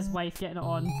Fighter and his wife getting it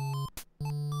on.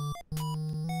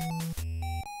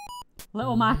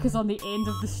 Little Mac is on the end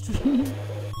of the stream.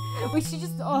 We should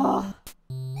just... oh!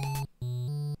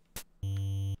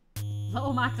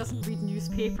 Little Mac doesn't read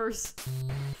newspapers.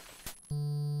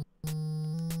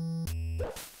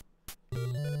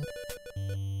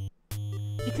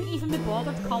 They couldn't even be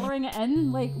bothered colouring it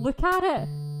in. Like, look at it.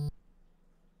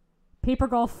 Paper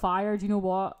Girl fired. You know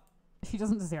what? She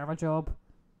doesn't deserve a job.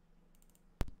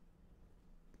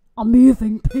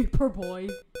 Amazing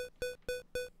Paperboy.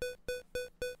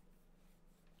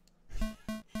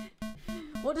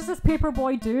 What does this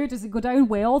Paperboy do? Does it go down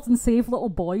wells and save little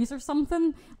boys or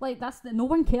something? Like, no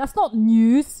one cares. That's not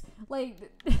news. Like,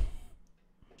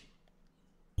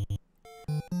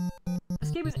 this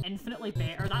game is infinitely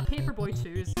better. That Paperboy 2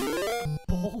 is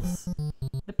balls.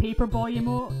 The Paperboy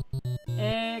emote.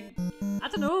 I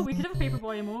don't know. We could have a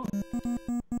Paperboy emote.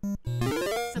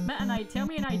 Submit an idea. Tell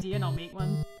me an idea and I'll make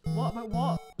one. What about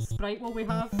what sprite will we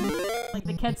have? Like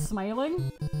the kid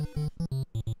smiling?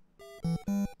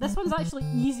 This one's actually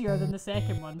easier than the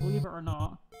second one, believe it or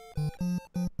not.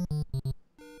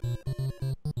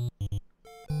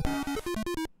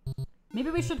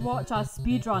 Maybe we should watch a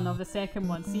speedrun of the second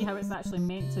one, see how it's actually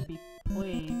meant to be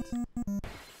played.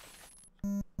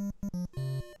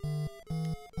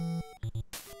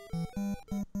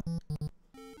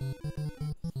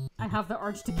 I have the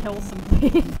urge to kill some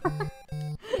paper.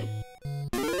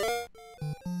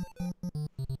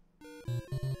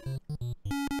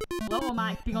 Little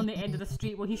Mac being on the end of the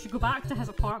street, well, he should go back to his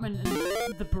apartment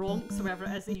in the Bronx, or wherever it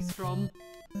is that he's from.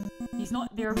 He's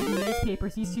not there reading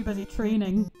newspapers, he's too busy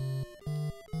training.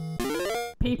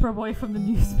 Paperboy from the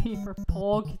newspaper,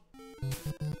 Pog.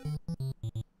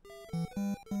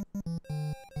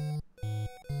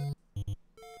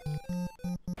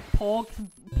 Pog,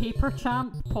 Paper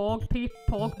Champ,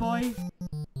 Pog Boy.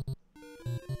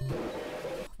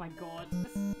 Oh my god,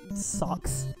 this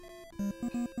sucks.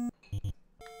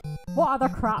 What other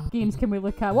crap games can we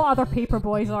look at? What other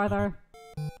Paperboys are there?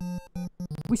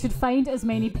 We should find as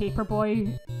many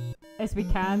Paperboy as we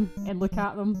can and look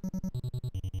at them.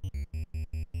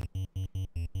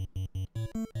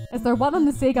 Is there one on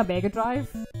the Sega Mega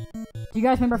Drive? Do you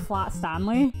guys remember Flat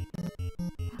Stanley?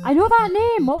 I know that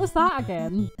name! What was that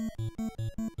again?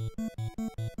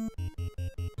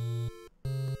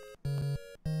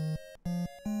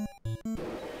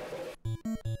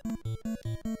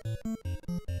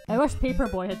 I wish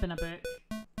Paperboy had been a book.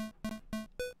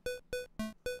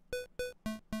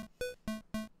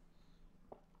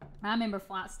 I remember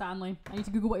Flat Stanley. I need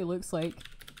to Google what he looks like.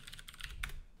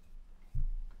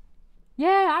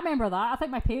 Yeah, I remember that. I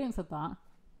think my parents had that.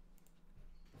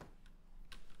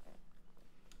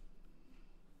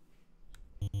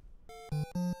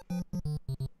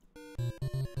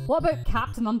 What about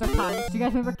Captain Underpants? Do you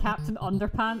guys remember Captain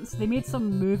Underpants? They made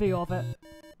some movie of it.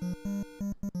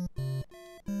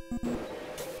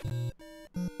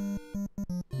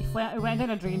 He went down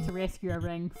a drain to rescue a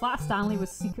ring. Flat Stanley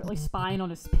was secretly spying on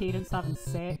his parents having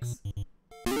sex.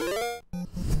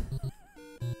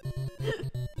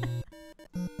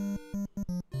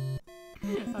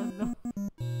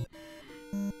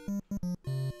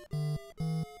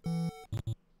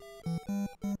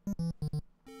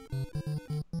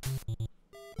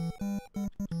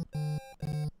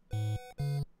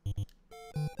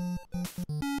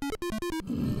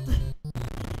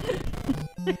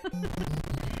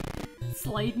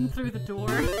 Sliding through the door.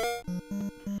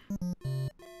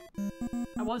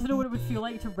 I want to know what it would feel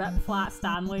like to rip Flat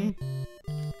Stanley,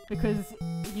 because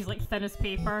he's like thin as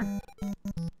paper.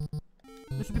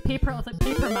 There should be paper, like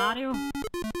Paper Mario.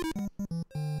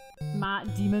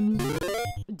 Matt Demon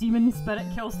spirit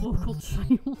kills local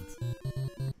child.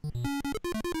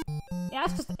 Yeah,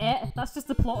 that's just it. That's just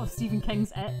the plot of Stephen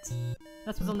King's It.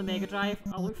 This was on the Mega Drive.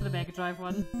 I'll look for the Mega Drive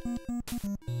one.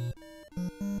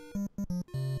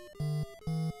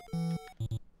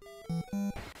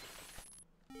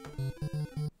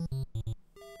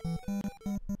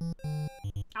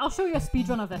 I'll show you a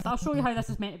speedrun of this. I'll show you how this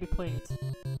is meant to be played.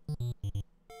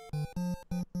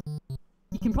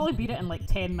 You can probably beat it in like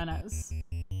 10 minutes.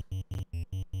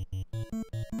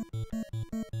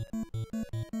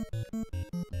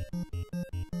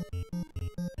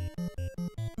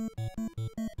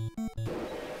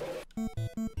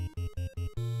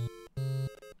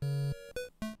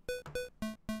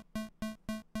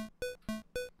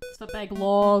 Just a big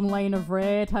long line of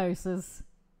red houses.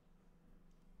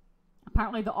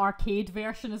 Apparently the arcade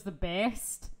version is the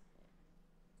best.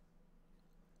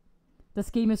 This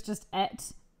game is just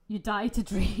it. You die to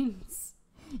drains.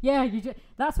 Yeah,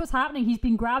 that's what's happening. He's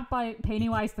been grabbed by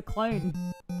Pennywise the Clown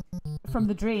from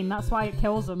the drain. That's why it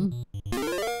kills him.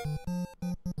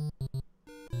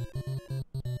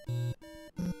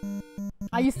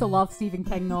 I used to love Stephen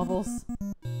King novels.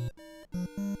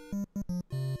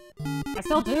 I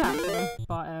still do actually,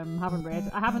 but haven't read.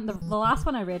 I haven't. The last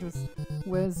one I read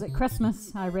was at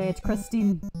Christmas. I read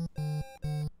Christine.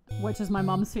 which is my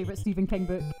mum's favourite Stephen King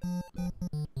book.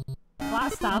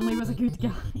 Flat Stanley was a good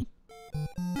guy.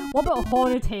 What about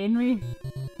Horrid Henry?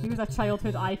 He was a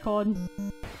childhood icon.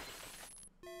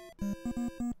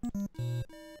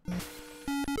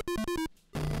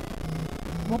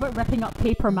 What about ripping up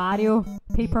Paper Mario?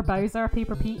 Paper Bowser?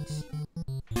 Paper Peach?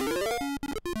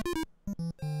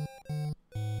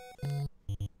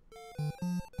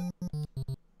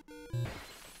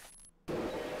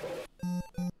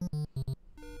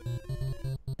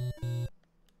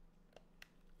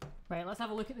 Right, let's have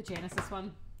a look at the Genesis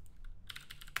one.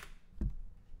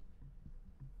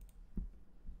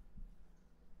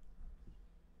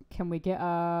 Can we get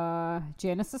a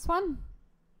Genesis one?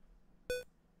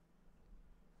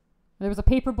 There was a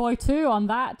Paperboy 2 on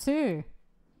that too.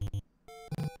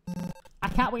 I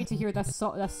can't wait to hear this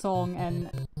song in...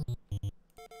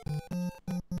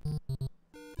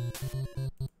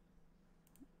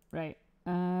 Right.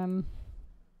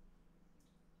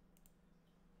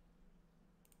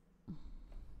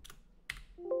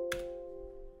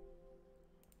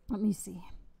 Let me see.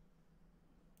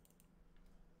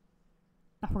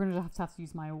 We're gonna have to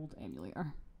use my old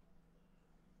emulator.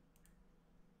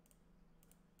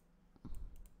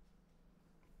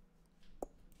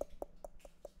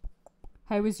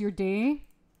 How was your day?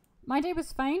 My day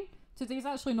was fine. Today's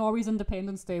actually Norway's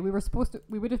Independence Day. We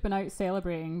would have been out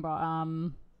celebrating, but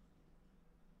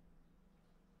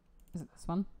is it this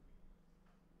one?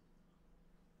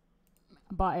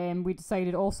 But we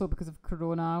decided also because of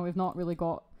Corona, we've not really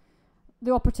got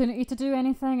the opportunity to do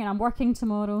anything, and I'm working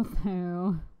tomorrow,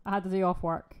 so I had the day off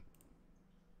work.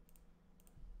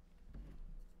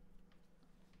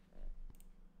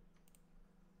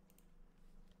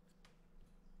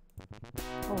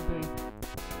 Oh boo.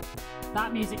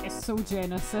 That music is so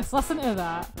Genesis. Listen to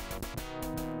that.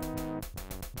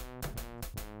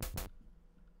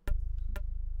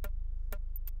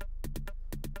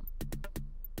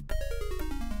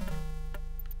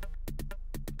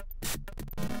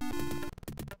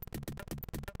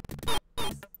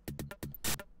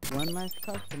 One less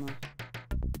customer.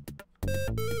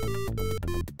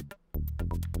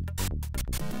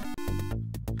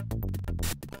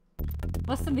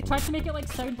 Listen, they tried to make it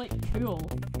like sound like cool.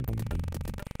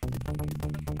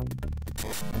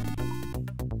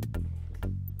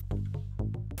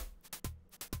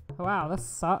 Wow, this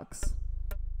sucks.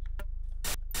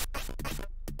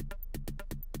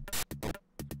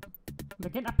 They're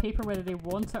getting a paper whether they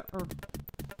want it or...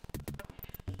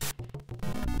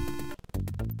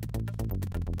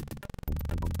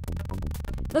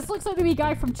 This looks like the wee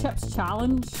guy from Chip's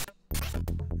Challenge.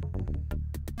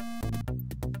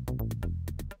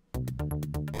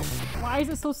 Why is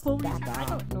it so slow? I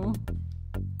don't know.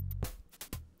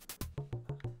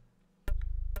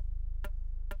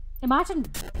 Imagine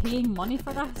paying money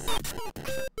for this.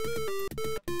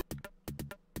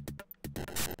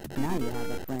 Now you have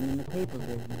a friend in the paper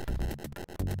business.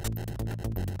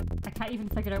 I can't even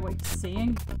figure out what he's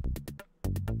saying.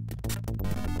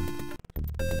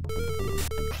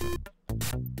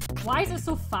 Why is it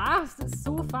so fast? It's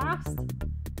so fast.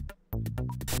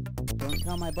 Don't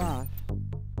tell my boss.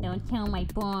 Don't tell my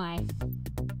boss.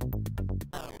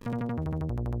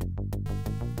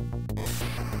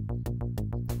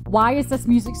 Why is this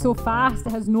music so fast?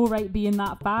 It has no right being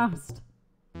that fast.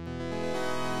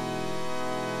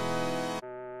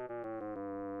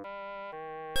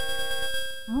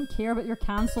 I don't care about your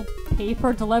cancelled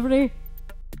paper delivery.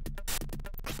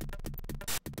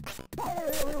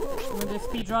 We're gonna do a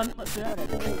speed run. Let's do it.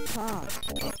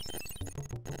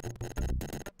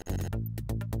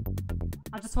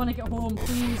 I just want to get home,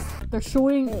 please. They're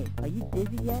showing. Hey, are you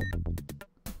dizzy yet?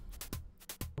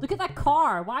 Look at that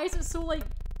car. Why is it so like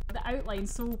the outline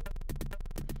so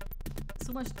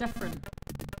much different?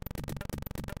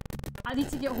 I need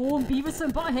to get home. Beavis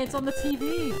and Butthead's on the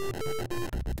TV.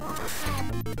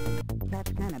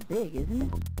 That's kind of big, isn't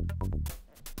it?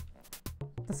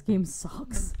 This game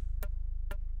sucks.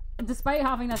 And despite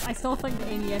having this, I still think the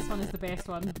NES one is the best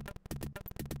one.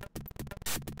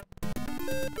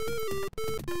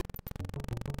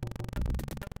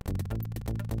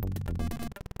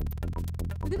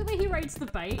 Look at the way he rides the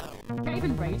bike. He can't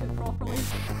even ride it properly.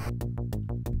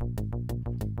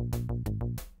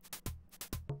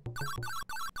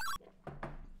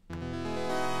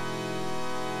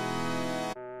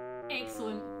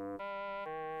 Excellent.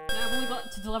 Now I've only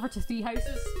got to deliver to 3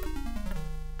 houses.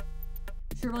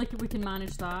 Surely we can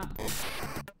manage that.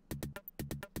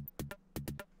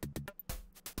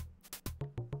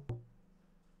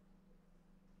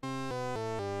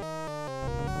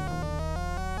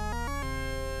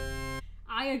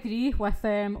 I agree with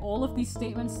all of these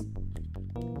statements.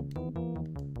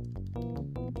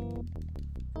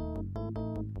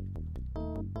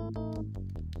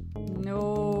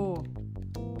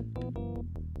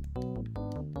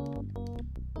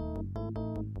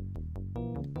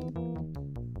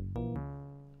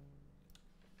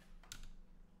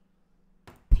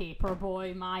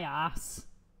 Paperboy, my ass.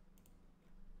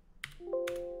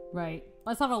 Right,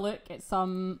 let's have a look at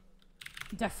some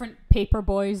different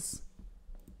Paperboys.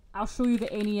 I'll show you the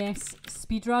NES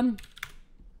speedrun.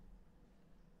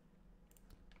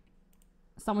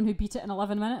 Someone who beat it in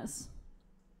 11 minutes.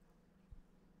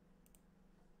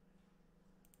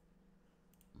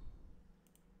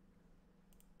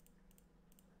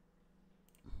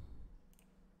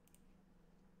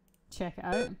 Check it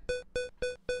out.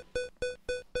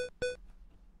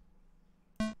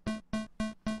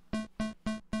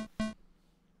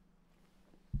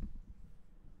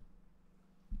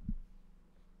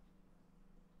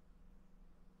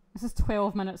 This is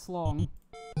 12 minutes long.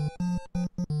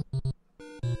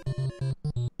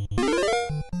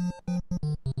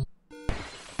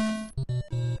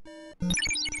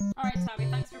 Alright, Tabby,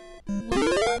 thanks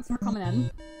for coming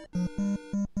in.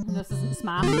 And this isn't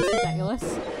Smash, it's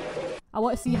ridiculous. I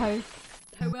want to see how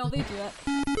well they do it.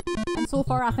 And so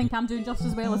far I think I'm doing just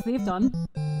as well as they've done.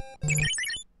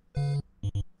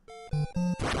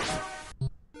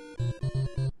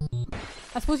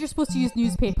 I suppose you're supposed to use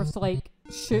newspapers to like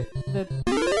shoot the...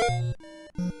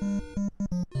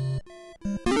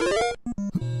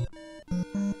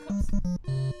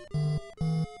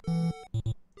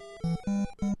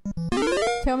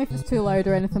 Tell me if it's too loud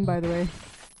or anything, by the way.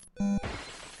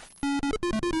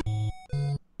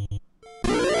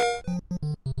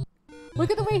 Look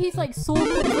at the way he's like so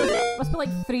close. Must be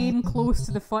like frame close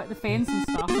to the fence and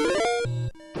stuff.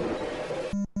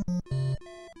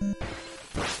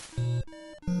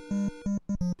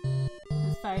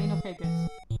 It's fine, okay, good.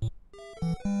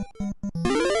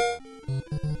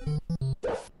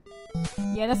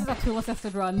 Yeah, this is a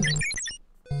tool-assisted run. So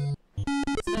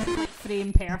this is like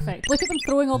frame perfect. Look at them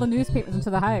throwing all the newspapers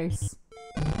into the house.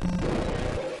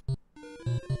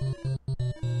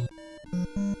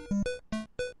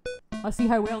 Let's see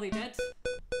how well they did.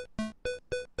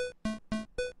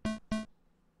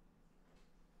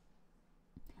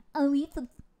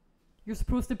 You're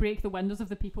supposed to break the windows of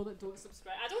the people that don't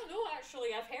subscribe. I don't know, actually.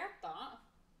 I've heard that.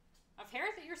 I've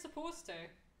heard that you're supposed to.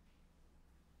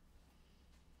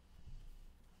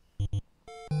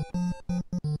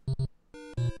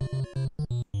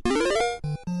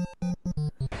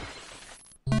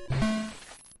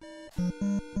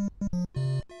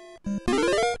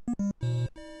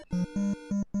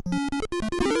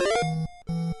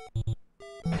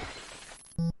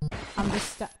 I'm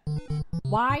just...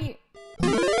 Why?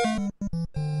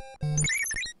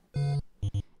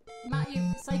 Matt, you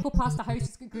cycle past a house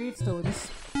that's got gravestones.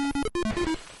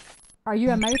 Are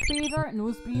you a mouth breather,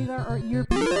 nose breather, or ear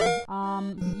breather?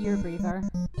 The ear breather.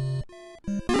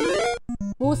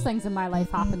 Most things in my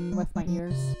life happen with my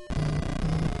ears.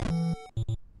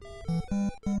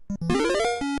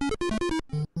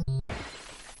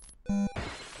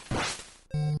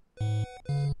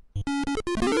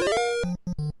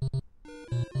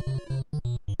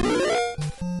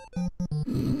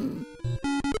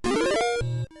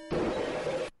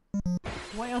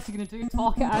 What else are you gonna do?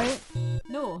 Talk it out?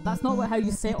 No, that's not how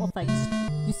you settle things.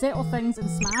 You settle things in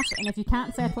Smash, and if you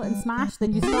can't settle it in Smash,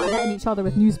 then you start hitting each other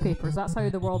with newspapers. That's how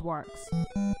the world works.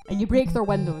 And you break their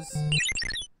windows.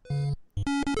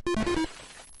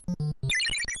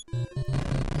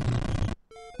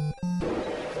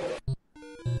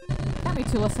 Can't be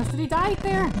tool assisted, he died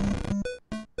there!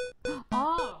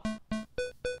 Oh!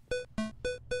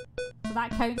 So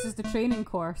that counts as the training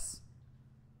course.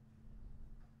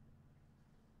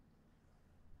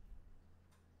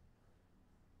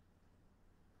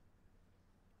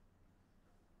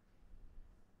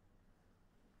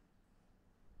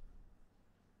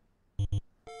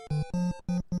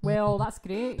 Well, that's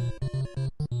great.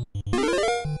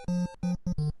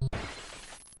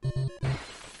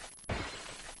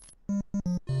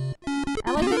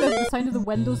 I like that the sound of the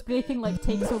windows breaking like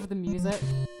takes over the music.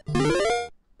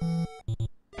 A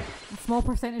small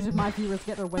percentage of my viewers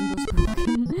get their windows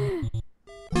broken.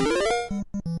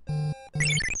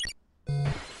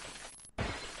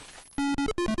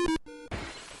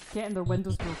 Getting their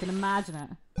windows broken, imagine it.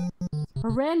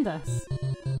 Horrendous.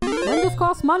 Windows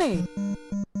cost money.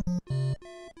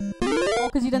 All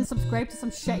because you didn't subscribe to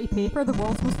some shitty paper, the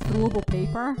world's most throwable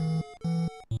paper.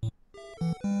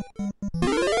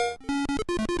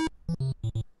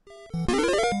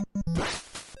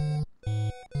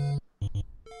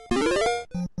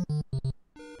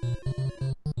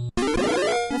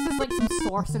 This is like some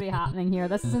sorcery happening here.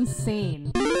 This is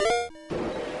insane.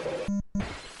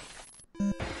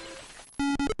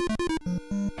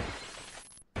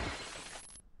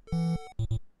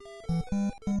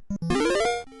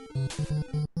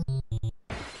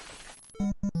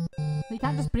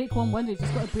 can't just break one window, you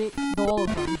just got to break all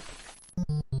of them.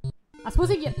 I suppose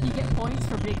you get points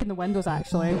for breaking the windows,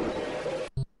 actually.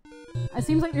 It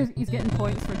seems like he's getting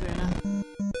points for doing it.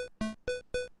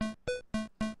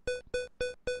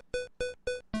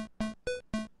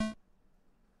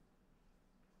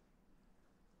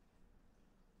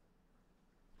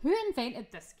 Who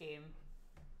invented this game?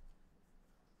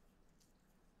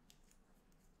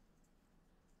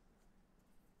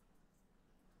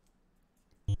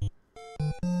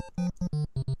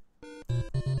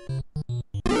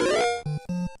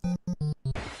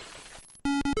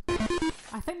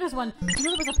 I think there's one. Do you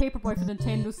know there was a Paperboy for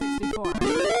Nintendo 64?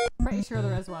 Pretty sure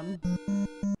there is one.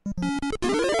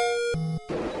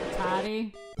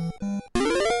 Atari.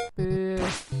 Boo.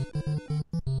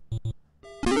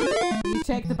 You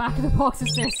check the back of the box, it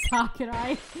says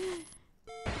Sakurai.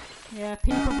 Yeah,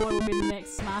 Paperboy will be the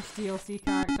next Smash DLC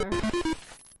character.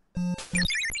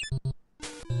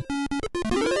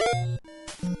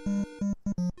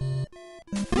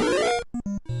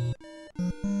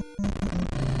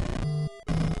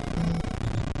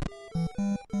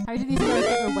 How do these guys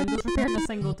get their windows repaired in a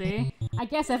single day? I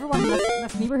guess everyone in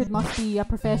this neighbourhood must be a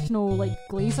professional, like,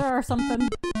 glazer or something.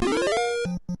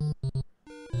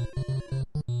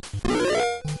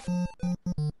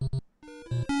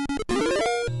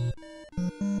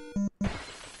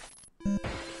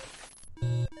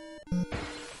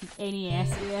 NES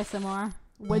ASMR.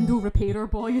 Window Repairer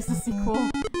Boy is the sequel.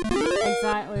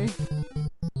 Exactly.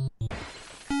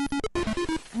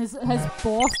 His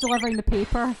boss delivering the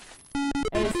paper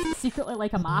is secretly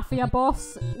like a mafia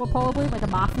boss, well, probably like a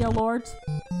mafia lord.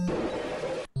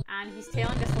 And he's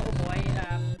telling this little boy,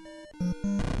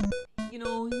 you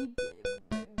know, you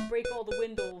break all the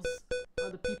windows or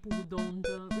the people who don't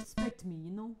respect me,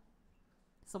 you know?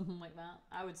 Something like that.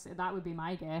 I would say that would be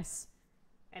my guess.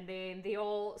 And then they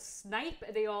all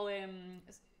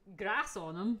grass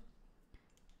on him.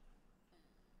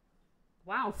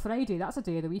 Wow, Friday, that's a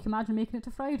day of the week. Imagine making it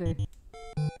to Friday.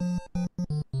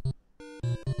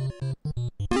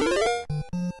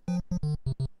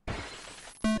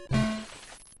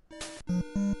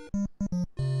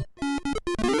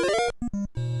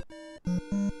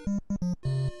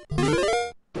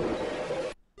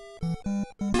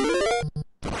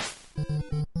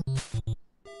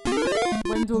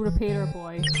 Window Repairer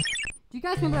Boy. Do you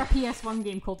guys remember a PS1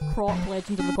 game called Croc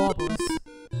Legend of the Gobbles?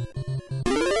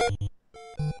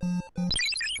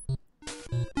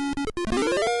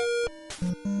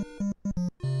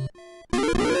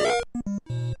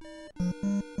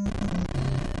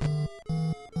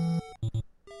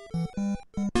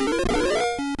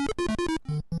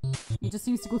 He just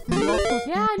seems to go through the obstacles.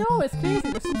 Yeah, I know, it's crazy.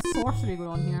 There's some sorcery going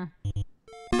on here.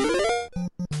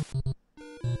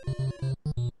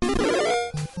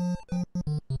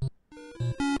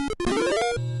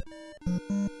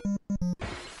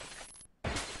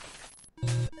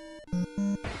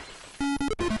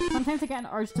 Sometimes I get an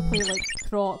urge to play like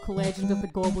Croc Legend of the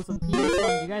Gobbles on PS1.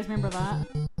 Do you guys remember that?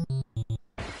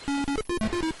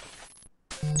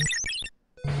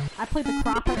 I played the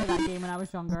crap out of that game when I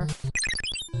was younger.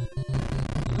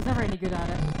 I was never any good at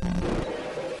it.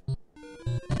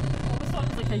 All of a sudden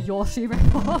it's like a Yoshi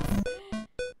ripoff.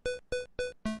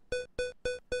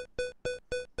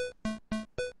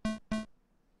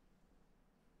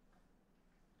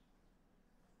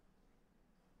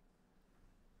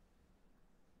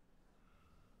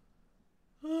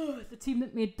 The team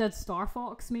that did Star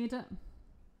Fox made it.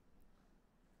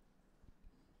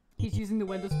 He's using the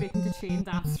window breaking to chain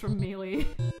dance from Melee.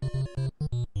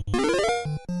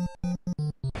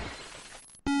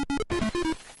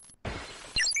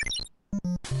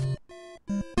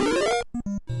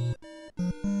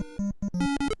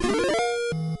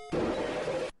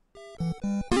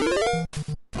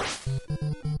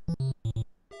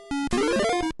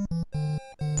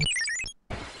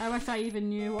 I wish I even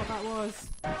knew what that was.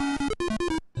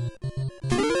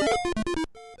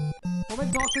 What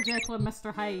about Dr. Jekyll and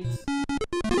Mr. Hyde?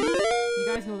 You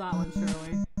guys know that one,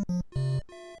 surely.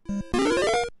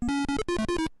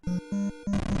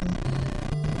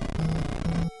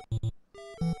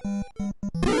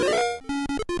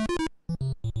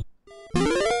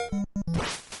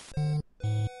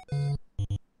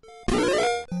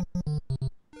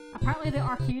 Apparently the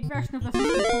arcade version of this is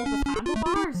controlled with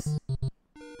handlebars.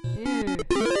 Ew.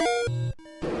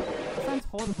 That sounds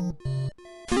horrible.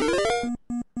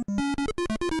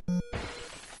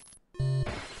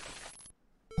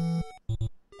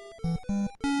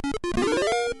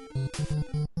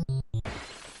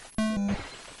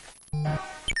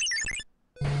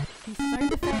 These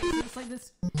sound effects, it's like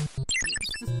this.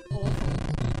 It's just awful.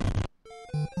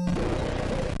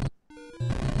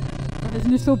 His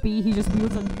initial B, he just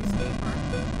wields a newspaper.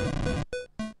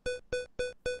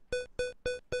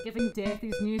 Giving Death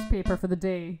his newspaper for the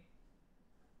day.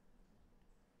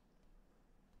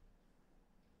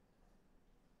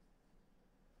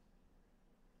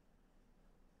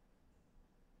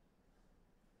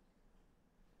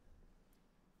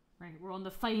 Right, we're on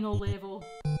the final level.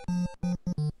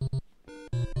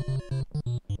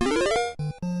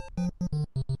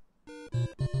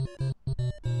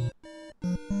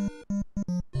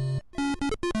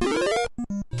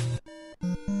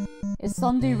 Is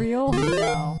Sunday real?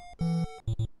 No.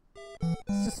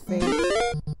 It's just fake.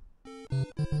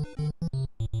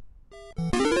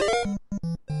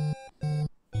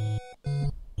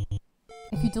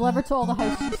 If you deliver to all the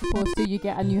houses you're supposed to, you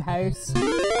get a new house.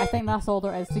 I think that's all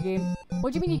there is to game.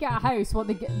 What do you mean you get a house? What,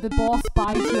 the boss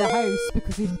buys you a house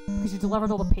because you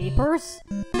delivered all the papers?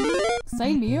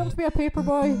 Sign me up to be a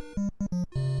paperboy.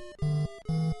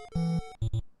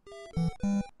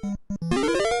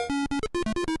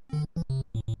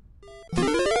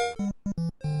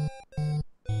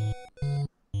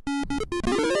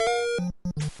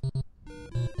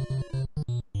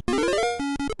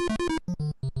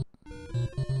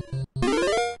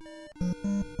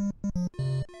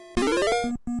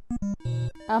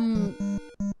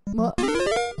 What?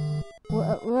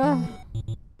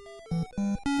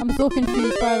 I'm so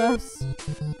confused by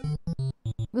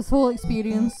this whole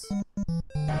experience.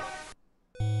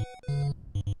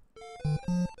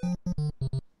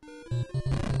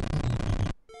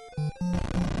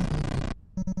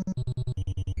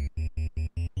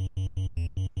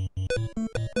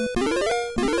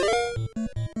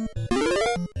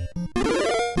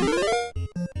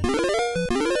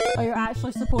 Oh, you're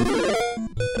actually supposed to.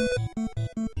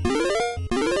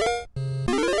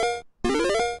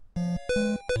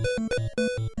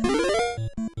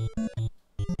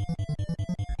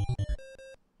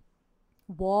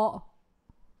 What?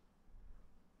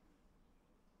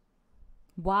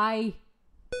 Why?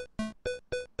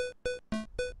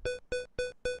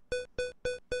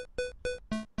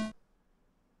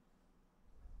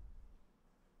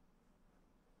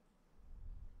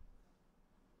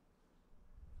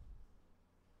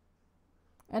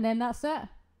 And then that's it.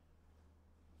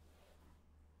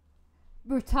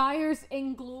 Retires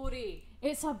in glory.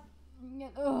 It's a...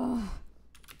 Ugh.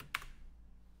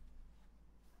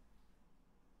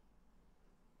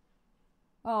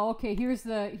 Oh, okay. Here's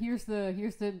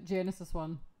the Genesis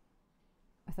one.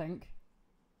 I think.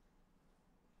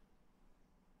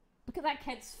 Look at that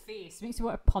kid's face. Makes you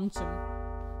want to punch him.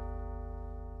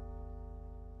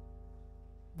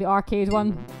 The arcade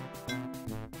one.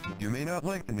 You may not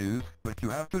like the news, but you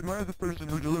have to admire the person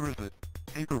who delivers it.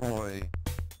 Paperboy.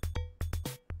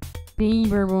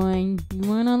 Paperboy, you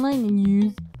wanna like the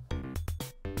news?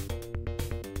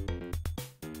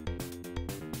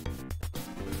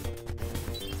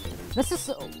 This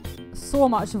is so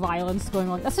much violence going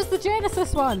on. This is the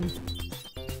Genesis one!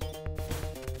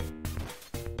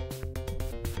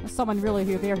 There's someone really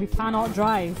who cannot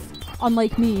drive.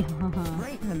 Unlike me.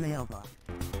 Right in the mailbox.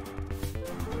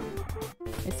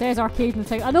 It says arcade in the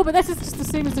title. I know, but this is just the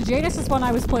same as the Genesis one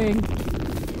I was playing.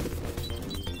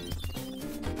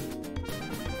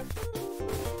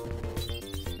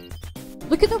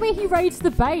 Look at the way he rides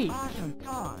the bike. Awesome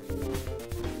car.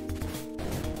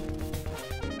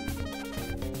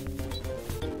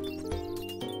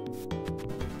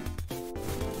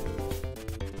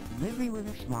 Living with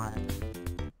a smile.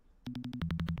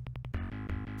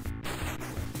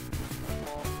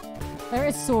 There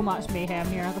is so much mayhem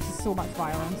here. This is so much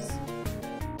violence.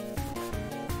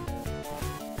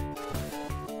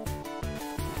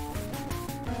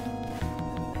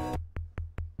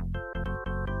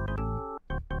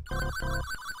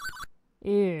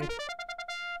 Ew.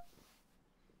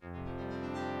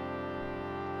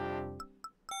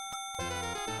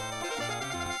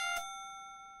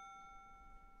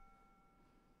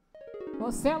 Well,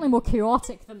 it's certainly more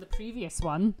chaotic than the previous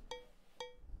one.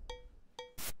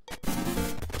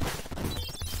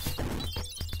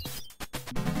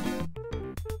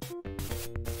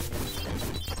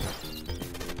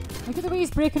 Look at the way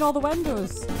he's breaking all the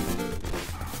windows.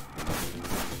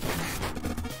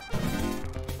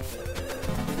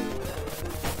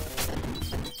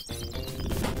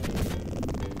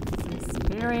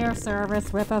 Superior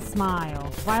service with a smile.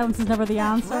 Violence is never the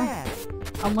answer.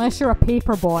 Unless you're a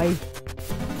paperboy.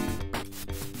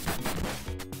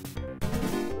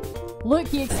 Look,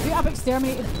 he straight up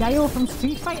exterminated Guile from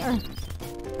Street Fighter.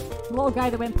 The little guy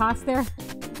that went past there.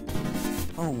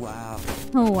 Oh wow.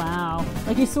 Oh wow.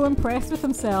 Like he's so impressed with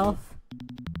himself.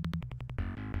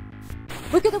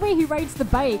 Look at the way he rides the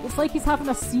bike. It's like he's having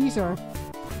a seizure.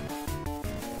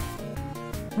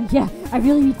 Yeah, I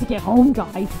really need to get home,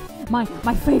 guys. My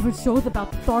favorite show's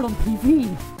about to start on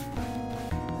TV.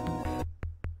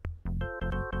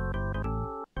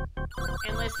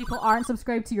 Unless people aren't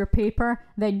subscribed to your paper,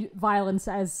 then violence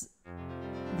is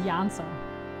the answer.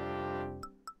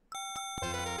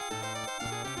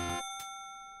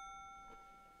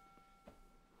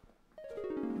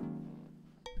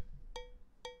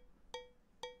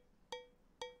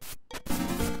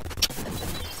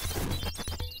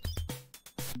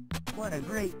 What a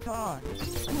great toss.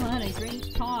 What a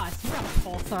great toss. You're a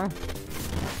tosser.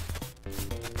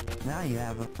 Now you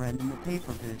have a friend in the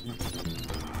paper business.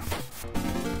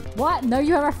 What? Now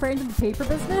you have a friend in the paper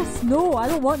business? No, I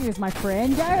don't want you as my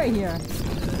friend. Get out of here.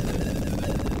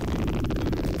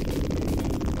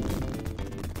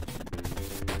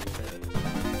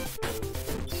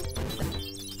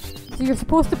 So you're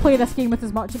supposed to play this game with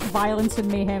as much violence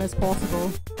and mayhem as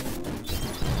possible.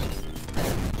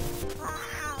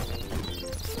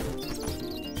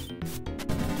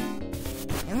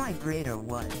 Am I great or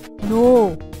what?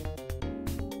 No.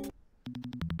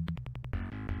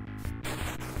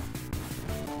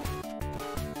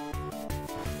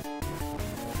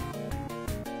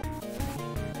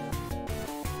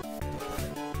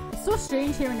 It's so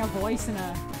strange hearing a voice in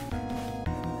a...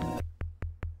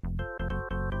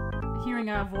 Hearing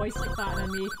a voice like that in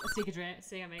a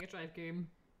Sega Mega Drive game.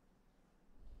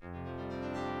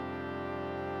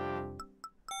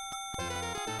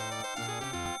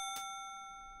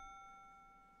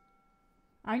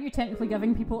 Aren't you technically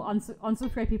giving people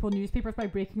unsubscribe people newspapers by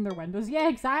breaking their windows? Yeah,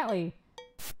 exactly.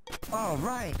 All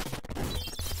right.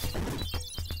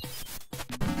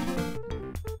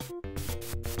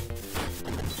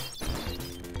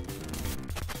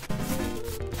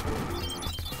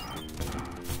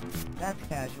 That's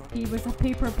casual. He was a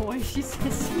paper boy, she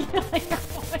says.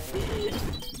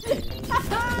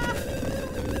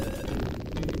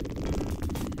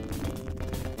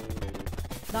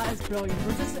 That is brilliant.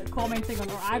 We're just commenting on,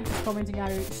 or I'm just commenting how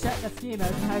shit this game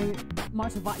is and how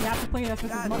much of you have to play this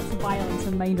with as much violence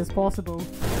in mind as possible.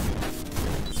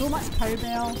 So much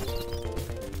cowbell,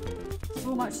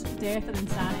 so much death and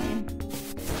insanity.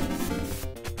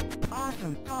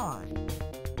 Awesome toss.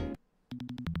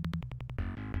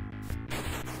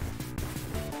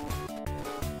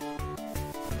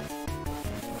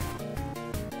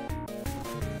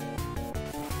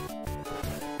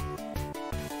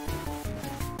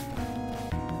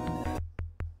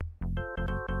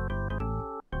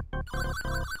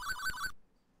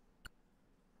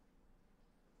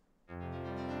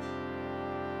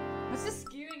 This is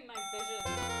skewing my vision.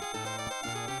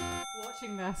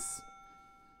 Watching this.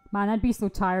 Man, I'd be so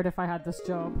tired if I had this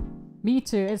job. Me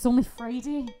too. It's only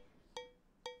Friday.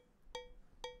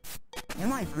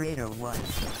 Am I great or what?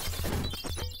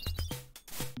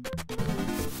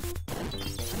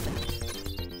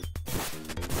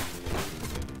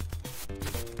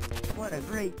 What a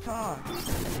great toss.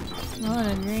 What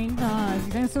a great toss.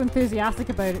 You sound so enthusiastic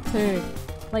about it too.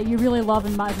 Like you really love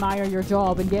and admire your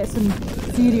job and get some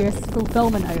serious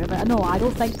fulfillment out of it. No, I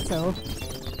don't think so.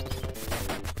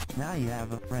 Now you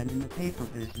have a friend in the paper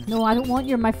business. No, I don't want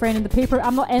you, my friend in the paper.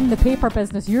 I'm not in the paper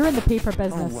business. You're in the paper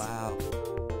business. Oh wow.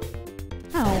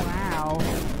 Oh wow.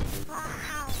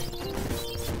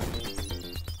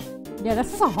 Yeah,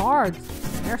 this is a hard.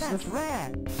 That's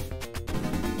rad.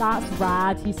 That's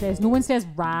rad, he says. No one says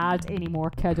rad anymore,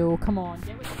 kiddo. Come on,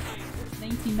 get with the times. It's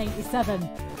 1997.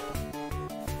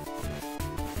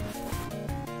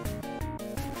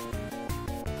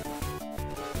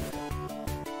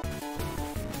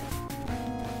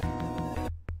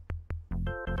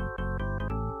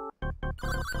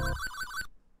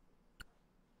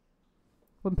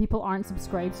 When people aren't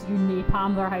subscribed, you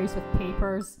napalm their house with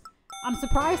papers. I'm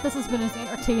surprised this has been as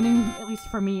entertaining, at least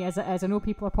for me, as it is. I know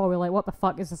people are probably like, what the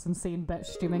fuck is this insane bitch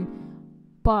streaming?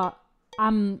 But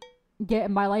I'm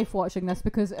getting my life watching this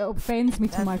because it offends me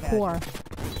to my core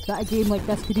that a game like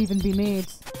this could even be made.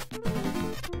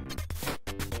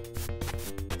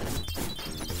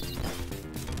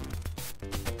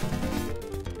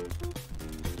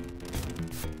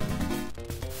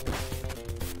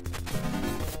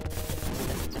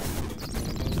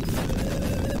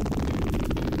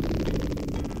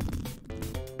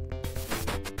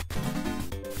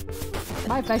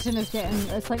 My vision is getting,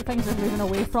 it's like things are moving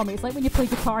away from me. It's like when you play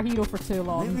Guitar Hero for too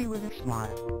long. Leave me with a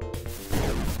smile.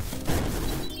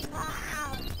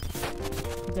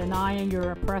 Denying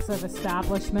your oppressive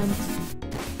establishment.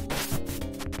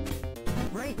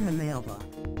 Right in the mailbox.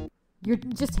 You're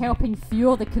just helping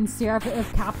fuel the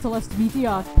conservative capitalist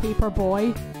media,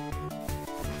 Paperboy.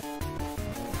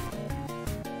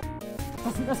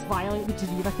 Doesn't this violate the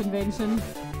Geneva Convention?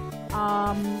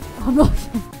 I'm not.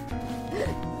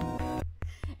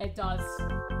 It does.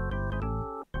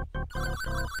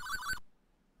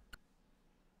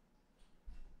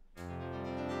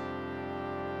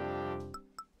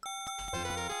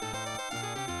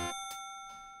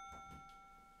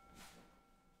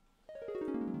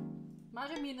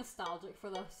 Imagine being nostalgic for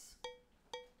this.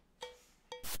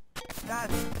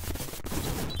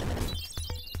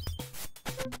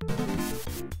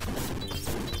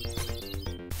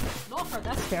 Not for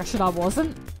this version, I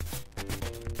wasn't.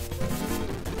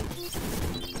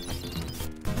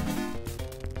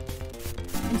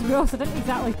 And to be honest, I didn't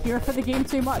exactly care for the game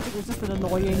too much. It was just an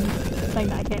annoying thing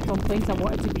that I kept on playing because I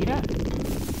wanted to beat it.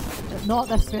 But not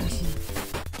this version.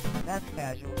 That's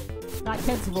casual. That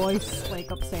kid's voice,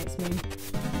 like, upsets me.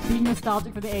 Being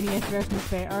nostalgic for the NES version is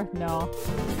better? No.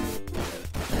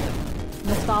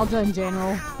 Nostalgia in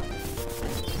general.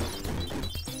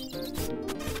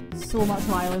 So much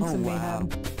violence and mayhem.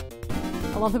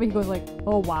 I love the way he goes like,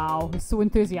 oh wow. He's so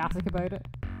enthusiastic about it.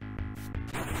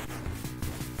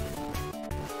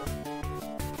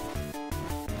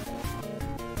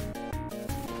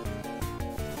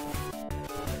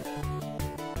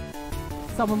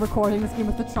 Someone recording this game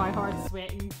with the try-hard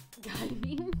sweating guy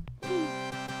meme.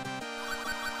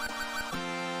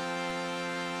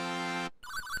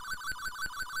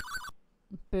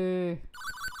 Boo.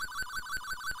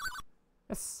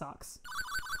 This sucks.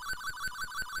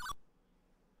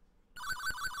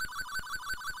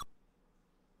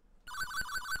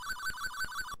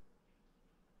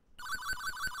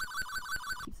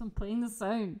 Keeps on playing the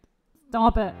sound.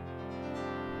 Stop it.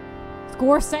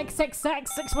 Score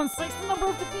 666 616, the number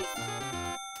of the beast.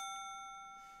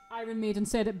 Iron Maiden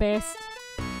said it best.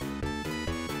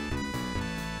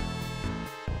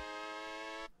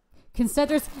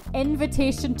 Considers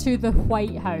invitation to the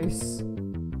White House.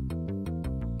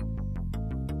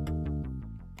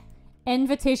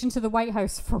 Invitation to the White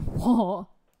House for what?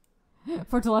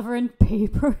 For delivering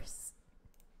papers?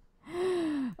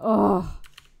 Oh.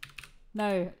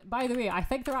 Now, by the way, I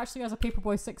think there actually is a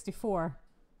Paperboy 64.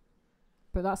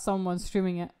 But that's someone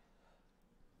streaming it.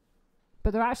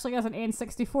 But there actually is an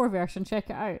N64 version, check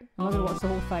it out. I'm not going to watch the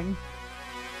whole thing.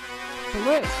 But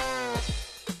look!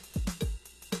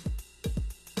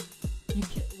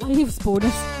 Lives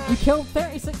bonus. You killed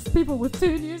 36 people with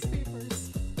 2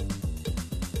 newspapers.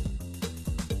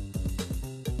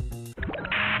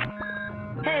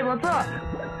 Hey, what's up?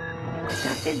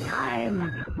 Just in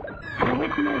time to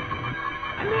witness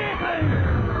a miracle.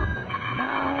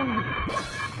 Now,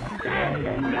 stand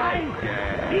and light.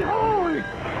 Behold!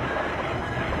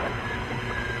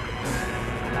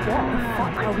 What the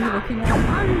fuck are we looking at?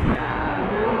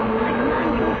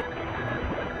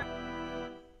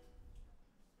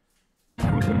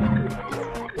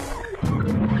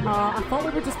 I thought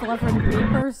we were just delivering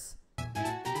papers.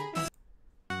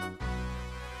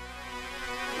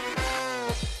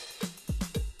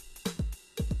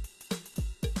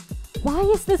 Why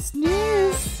is this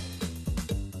news?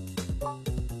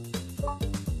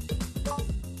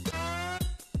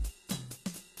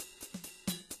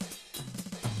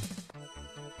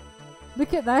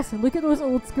 Look at this. Look at those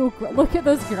old school. Look at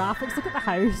those graphics. Look at the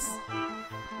house.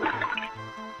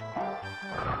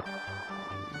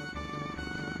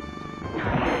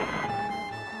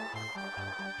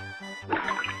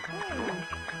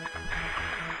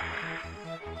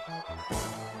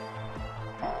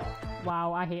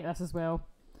 Wow, I hate this as well.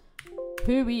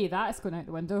 Hooey, that is going out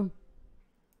the window.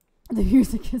 The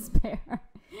music is better.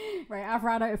 Right, I've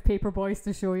ran out of Paperboys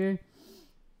to show you.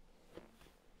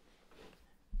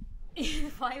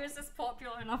 Why was this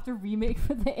popular enough to remake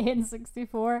for the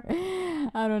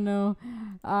N64? I don't know.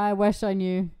 I wish I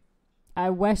knew. I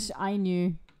wish I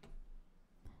knew.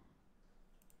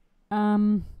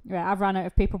 Right, I've ran out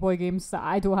of Paperboy games that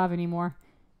I don't have anymore.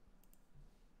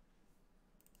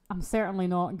 I'm certainly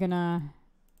not gonna...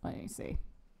 Let me see.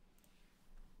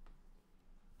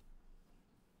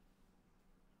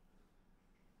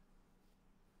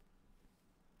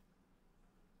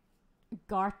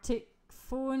 Gartic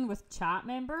phone with chat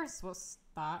members? What's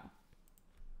that?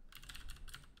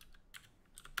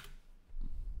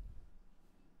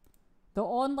 The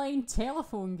online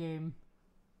telephone game.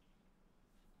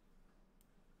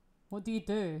 What do you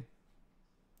do?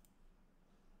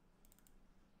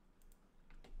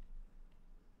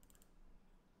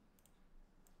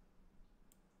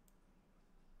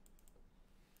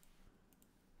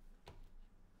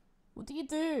 What do you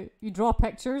do? You draw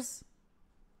pictures?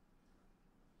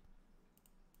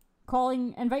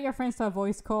 Calling, invite your friends to a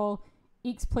voice call.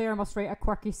 Each player must write a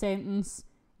quirky sentence.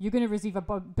 You're going to receive a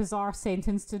bizarre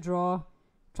sentence to draw.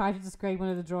 Try to describe one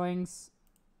of the drawings.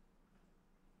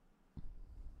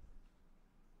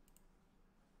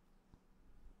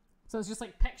 So it's just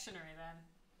like Pictionary then.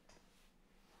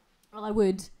 Well, I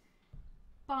would.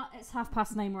 But it's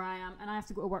 9:30 where I am, and I have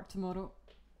to go to work tomorrow.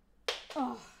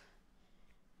 Oh.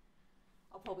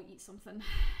 I'll probably eat something.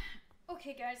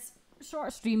 Okay, guys.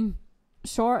 Short stream.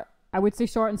 Short. I would say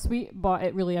short and sweet, but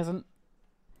it really isn't.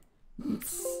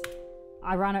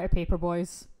 I ran out of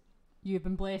Paperboys. You've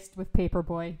been blessed with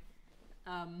Paperboy.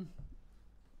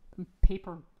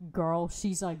 Paper Girl.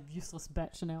 She's a useless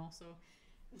bitch now, so...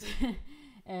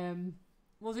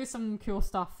 we'll do some cool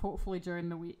stuff hopefully during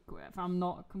the week if I'm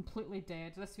not completely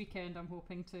dead. This weekend I'm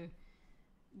hoping to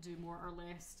do more or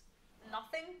less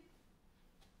nothing.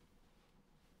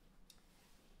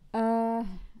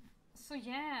 So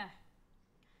yeah.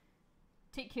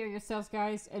 Take care of yourselves,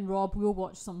 guys, and Rob, we'll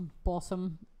watch some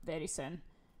Blossom very soon.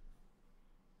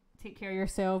 Take care of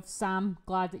yourselves. Sam,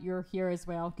 glad that you're here as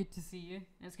well. Good to see you.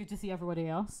 It's good to see everybody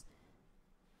else.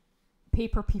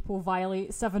 Paper people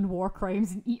violate 7 war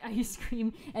crimes and eat ice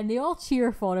cream, and they all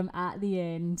cheer for him at the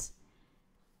end.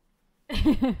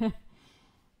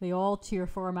 They all cheer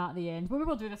for him at the end. But we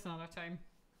will do this another time.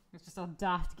 It's just a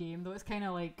daft game, though it's kind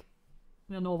of like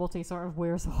the novelty sort of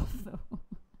wears off, though.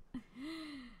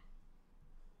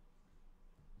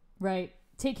 Right.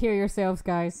 Take care of yourselves,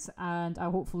 guys, and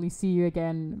I'll hopefully see you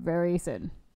again very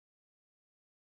soon.